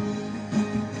me.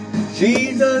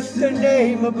 Jesus, the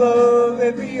name above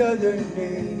every other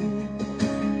name.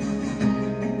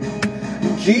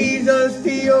 Jesus,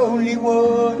 the only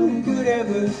one who could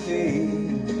ever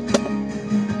save.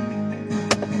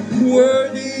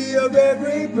 Worthy of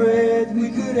every breath we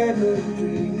could ever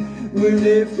breathe. We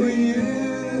live for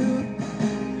you.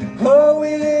 Oh,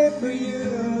 we live for you.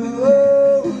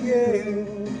 Oh, yeah.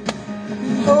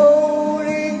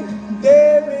 Holy,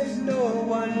 there is no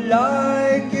one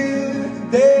like you.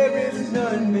 There is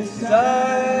none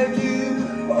beside you.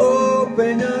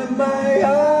 Open up my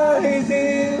eyes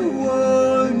in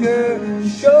wonder.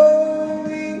 Show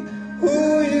me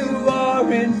who you are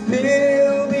and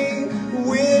fill me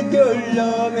with your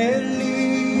love and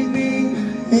lead me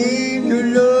in your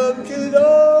love to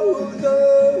those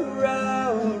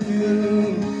around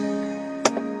you.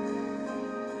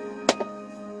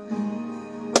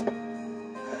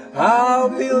 I'll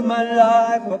build my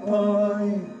life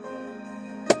upon you,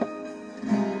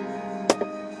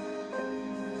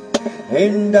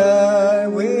 and I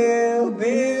will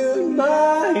build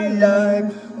my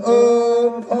life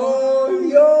upon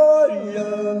your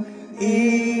love.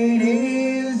 It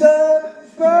is a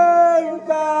firm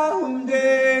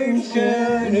foundation,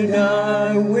 and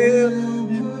I will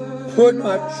put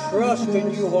my trust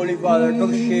in you, Holy Father.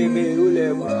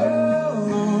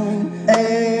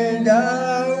 And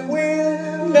I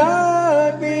will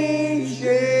not be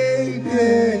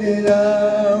shaken, and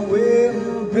I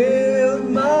will build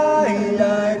my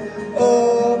life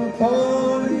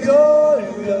upon your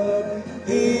love.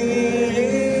 It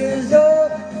is a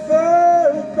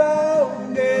firm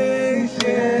foundation,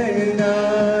 and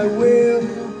I will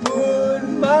put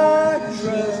my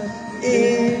trust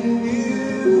in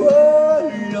you,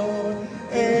 oh Lord,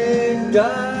 and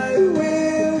I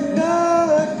will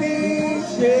not be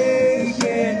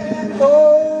shaken.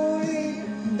 Holy,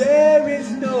 there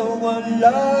is no one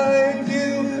like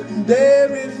you.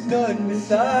 There is none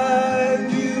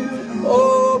beside you.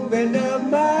 Open up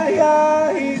my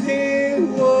eyes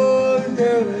in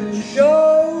wonder.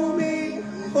 Show me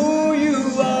who you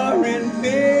are and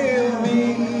fill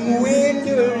me with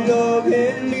your love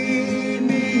and lead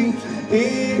me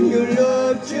in your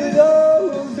love to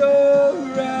those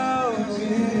around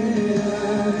me.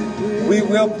 We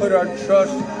will put our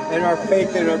trust and our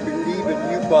faith and our belief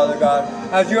in you, Father God.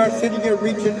 As you are sitting here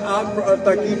reaching out for us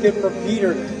like you did for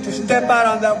Peter, to step out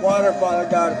on that water, Father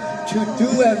God, to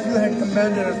do as you had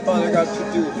commanded us, Father God, to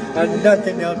do, and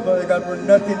nothing else, Father God, for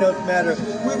nothing else matters.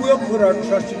 We will put our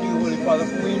trust in you, Holy Father,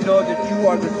 for we know that you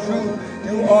are the truth,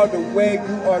 you are the way,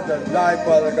 you are the life,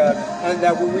 Father God, and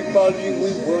that when we follow you,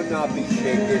 we will not be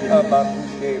shaken.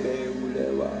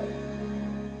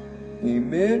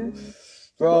 Amen.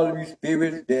 For all of you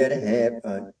spirits that have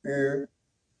an ear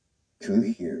to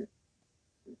hear.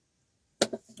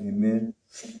 Amen.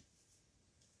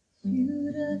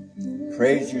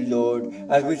 Praise you, Lord.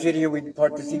 As we sit here, we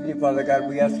depart this evening, Father God,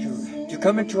 we ask you to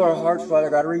come into our hearts, Father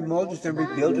God, remold us and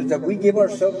rebuild us, that we give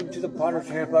ourselves into the potter's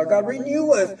hand, Father God.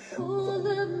 Renew us.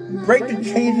 Break the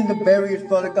chains and the barriers,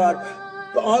 Father God.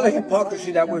 All the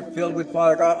hypocrisy that we're filled with,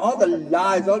 Father God, all the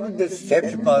lies, all the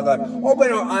deception, Father God. Open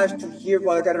our eyes to hear,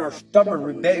 Father God, in our stubborn,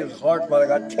 rebellious hearts, Father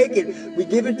God. Take it. We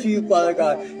give it to you, Father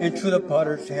God, into the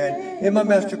potter's hand. In my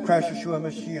Master Christ Yeshua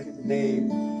Mashiach's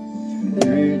name.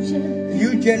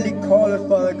 You gently call us,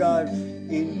 Father God,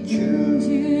 into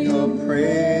your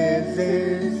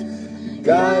presence.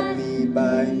 Guide me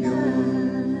by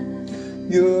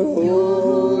your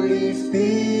Holy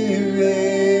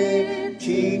Spirit.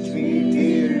 Teach me,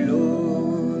 dear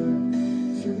Lord,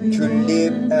 to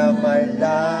live out my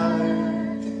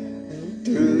life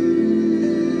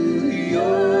through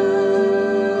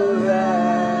your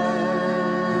eyes.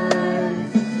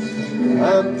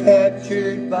 I'm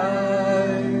captured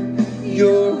by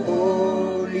your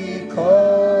holy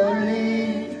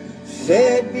calling.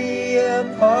 Set me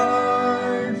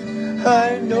apart.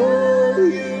 I know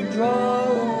you're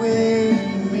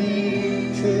drawing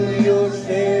me to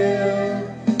yourself.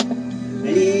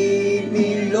 Lead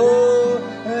me, Lord,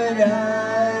 and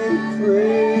I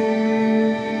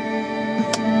pray.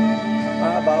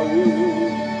 How about you?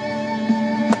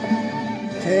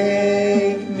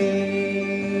 Take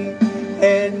me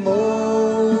and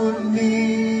mold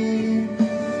me.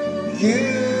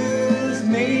 Use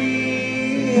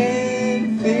me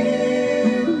and fill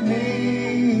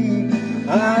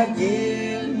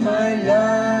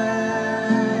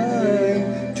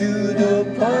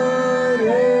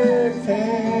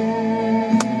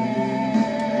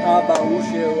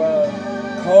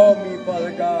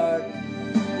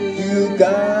you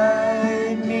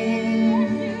guide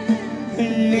me,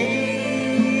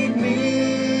 lead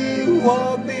me,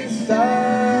 walk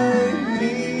beside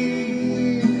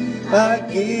me. I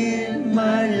give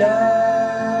my life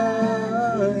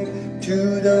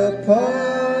to the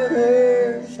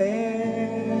potter's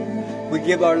hand. We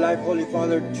give our life, Holy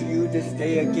Father, to you this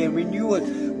day again. Renew us.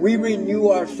 We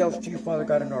renew ourselves to you, Father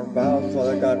God, in our vows,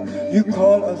 Father God. You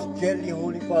call us gently,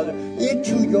 Holy Father,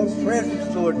 into your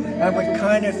presence, Lord, and with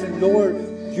kindness, and Lord,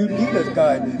 you lead us,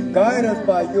 God. Guide us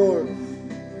by your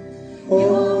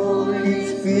Holy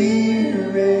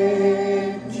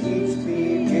Spirit. Teach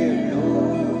me, dear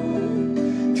Lord,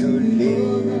 to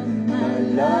live my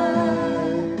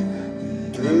life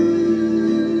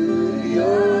through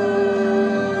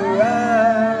your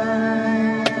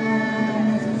eyes.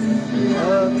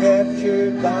 I'm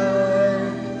captured by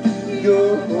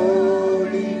your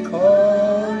holy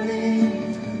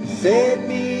calling. Set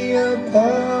me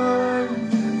apart.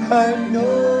 I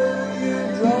know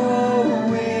you're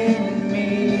drawing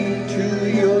me to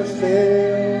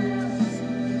yourself.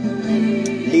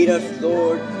 Lead us,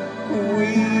 Lord,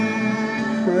 we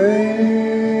pray.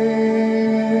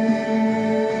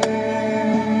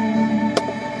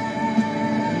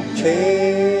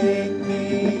 Take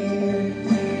me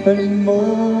and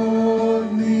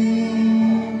mold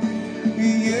me,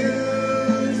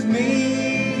 use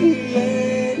me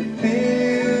and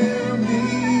fill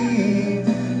me.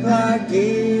 I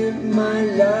give my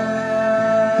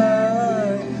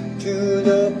life to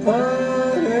the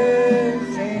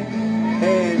potter's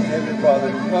hands, Heavenly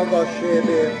Father.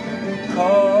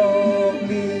 Call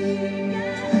me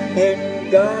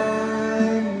and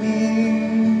guide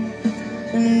me,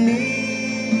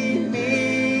 lead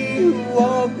me,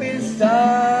 walk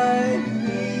beside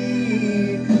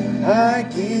me. I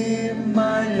give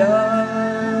my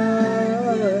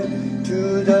life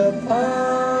to the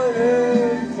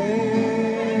potter's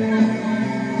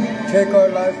hand. Take our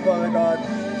lives, Father God.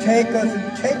 Take us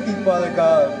and take me, Father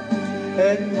God,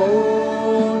 and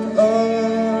mold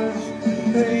us,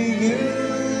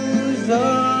 use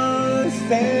us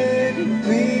and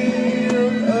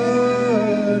build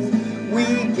us. We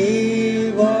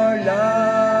give our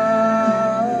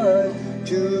life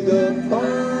to the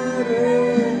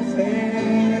potter's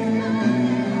hand.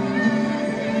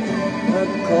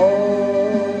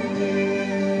 Call me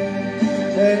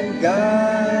and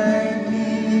guide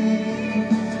me,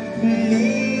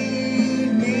 lead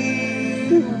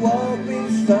me, walk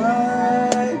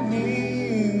beside me.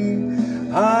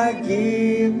 I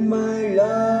give my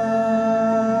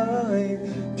life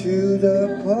to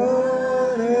the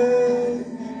potter's.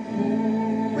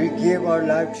 We give our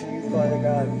life to you, Father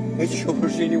God. It's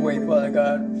yours anyway, Father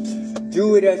God.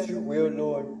 Do it as you will,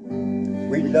 Lord.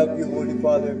 We love you, Holy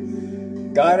Father.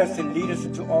 Guide us and lead us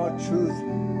into all truth.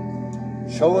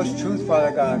 Show us truth,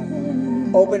 Father God.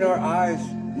 Open our eyes.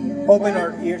 Open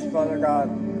our ears, Father God.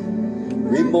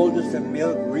 Remold us and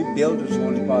rebuild us,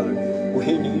 Holy Father. We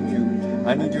need you.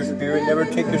 I need your spirit. Never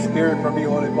take your spirit from me,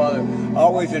 Holy Father.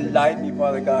 Always enlighten me,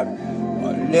 Father God.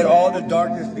 Let all the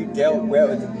darkness be dealt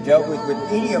with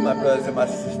any of my brothers and my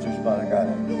sisters, Father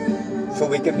God, so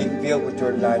we can be filled with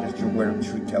your light as your word of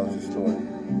truth tells us, Lord.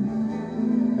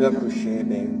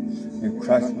 In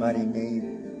Christ's mighty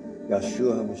name,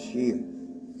 Yeshua HaMashiach,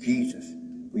 Jesus,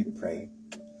 we pray.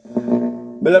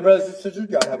 Beloved brothers and sisters,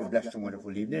 y'all have a blessed and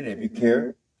wonderful evening. And if you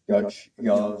care, y'all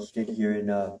stay here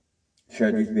and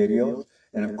share these videos.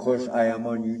 And of course, I am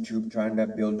on YouTube trying to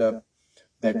build up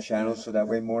that channel so that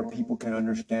way more people can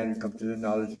understand and come to the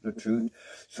knowledge of the truth.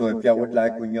 So if y'all would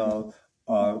like, when y'all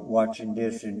are watching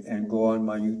this and go on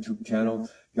my YouTube channel,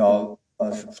 y'all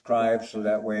subscribe so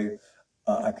that way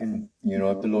I can,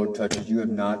 if the Lord touches you. If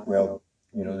not, well,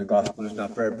 the gospel is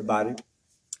not for everybody.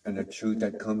 And the truth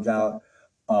that comes out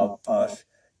of us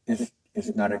is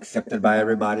not accepted by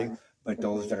everybody, but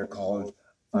those that are called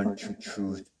unto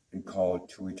truth and called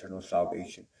to eternal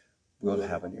salvation will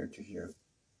have an ear to hear.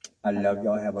 I love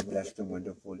y'all. Have a blessed and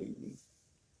wonderful evening.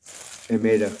 And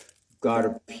may the God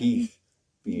of peace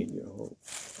be in your home.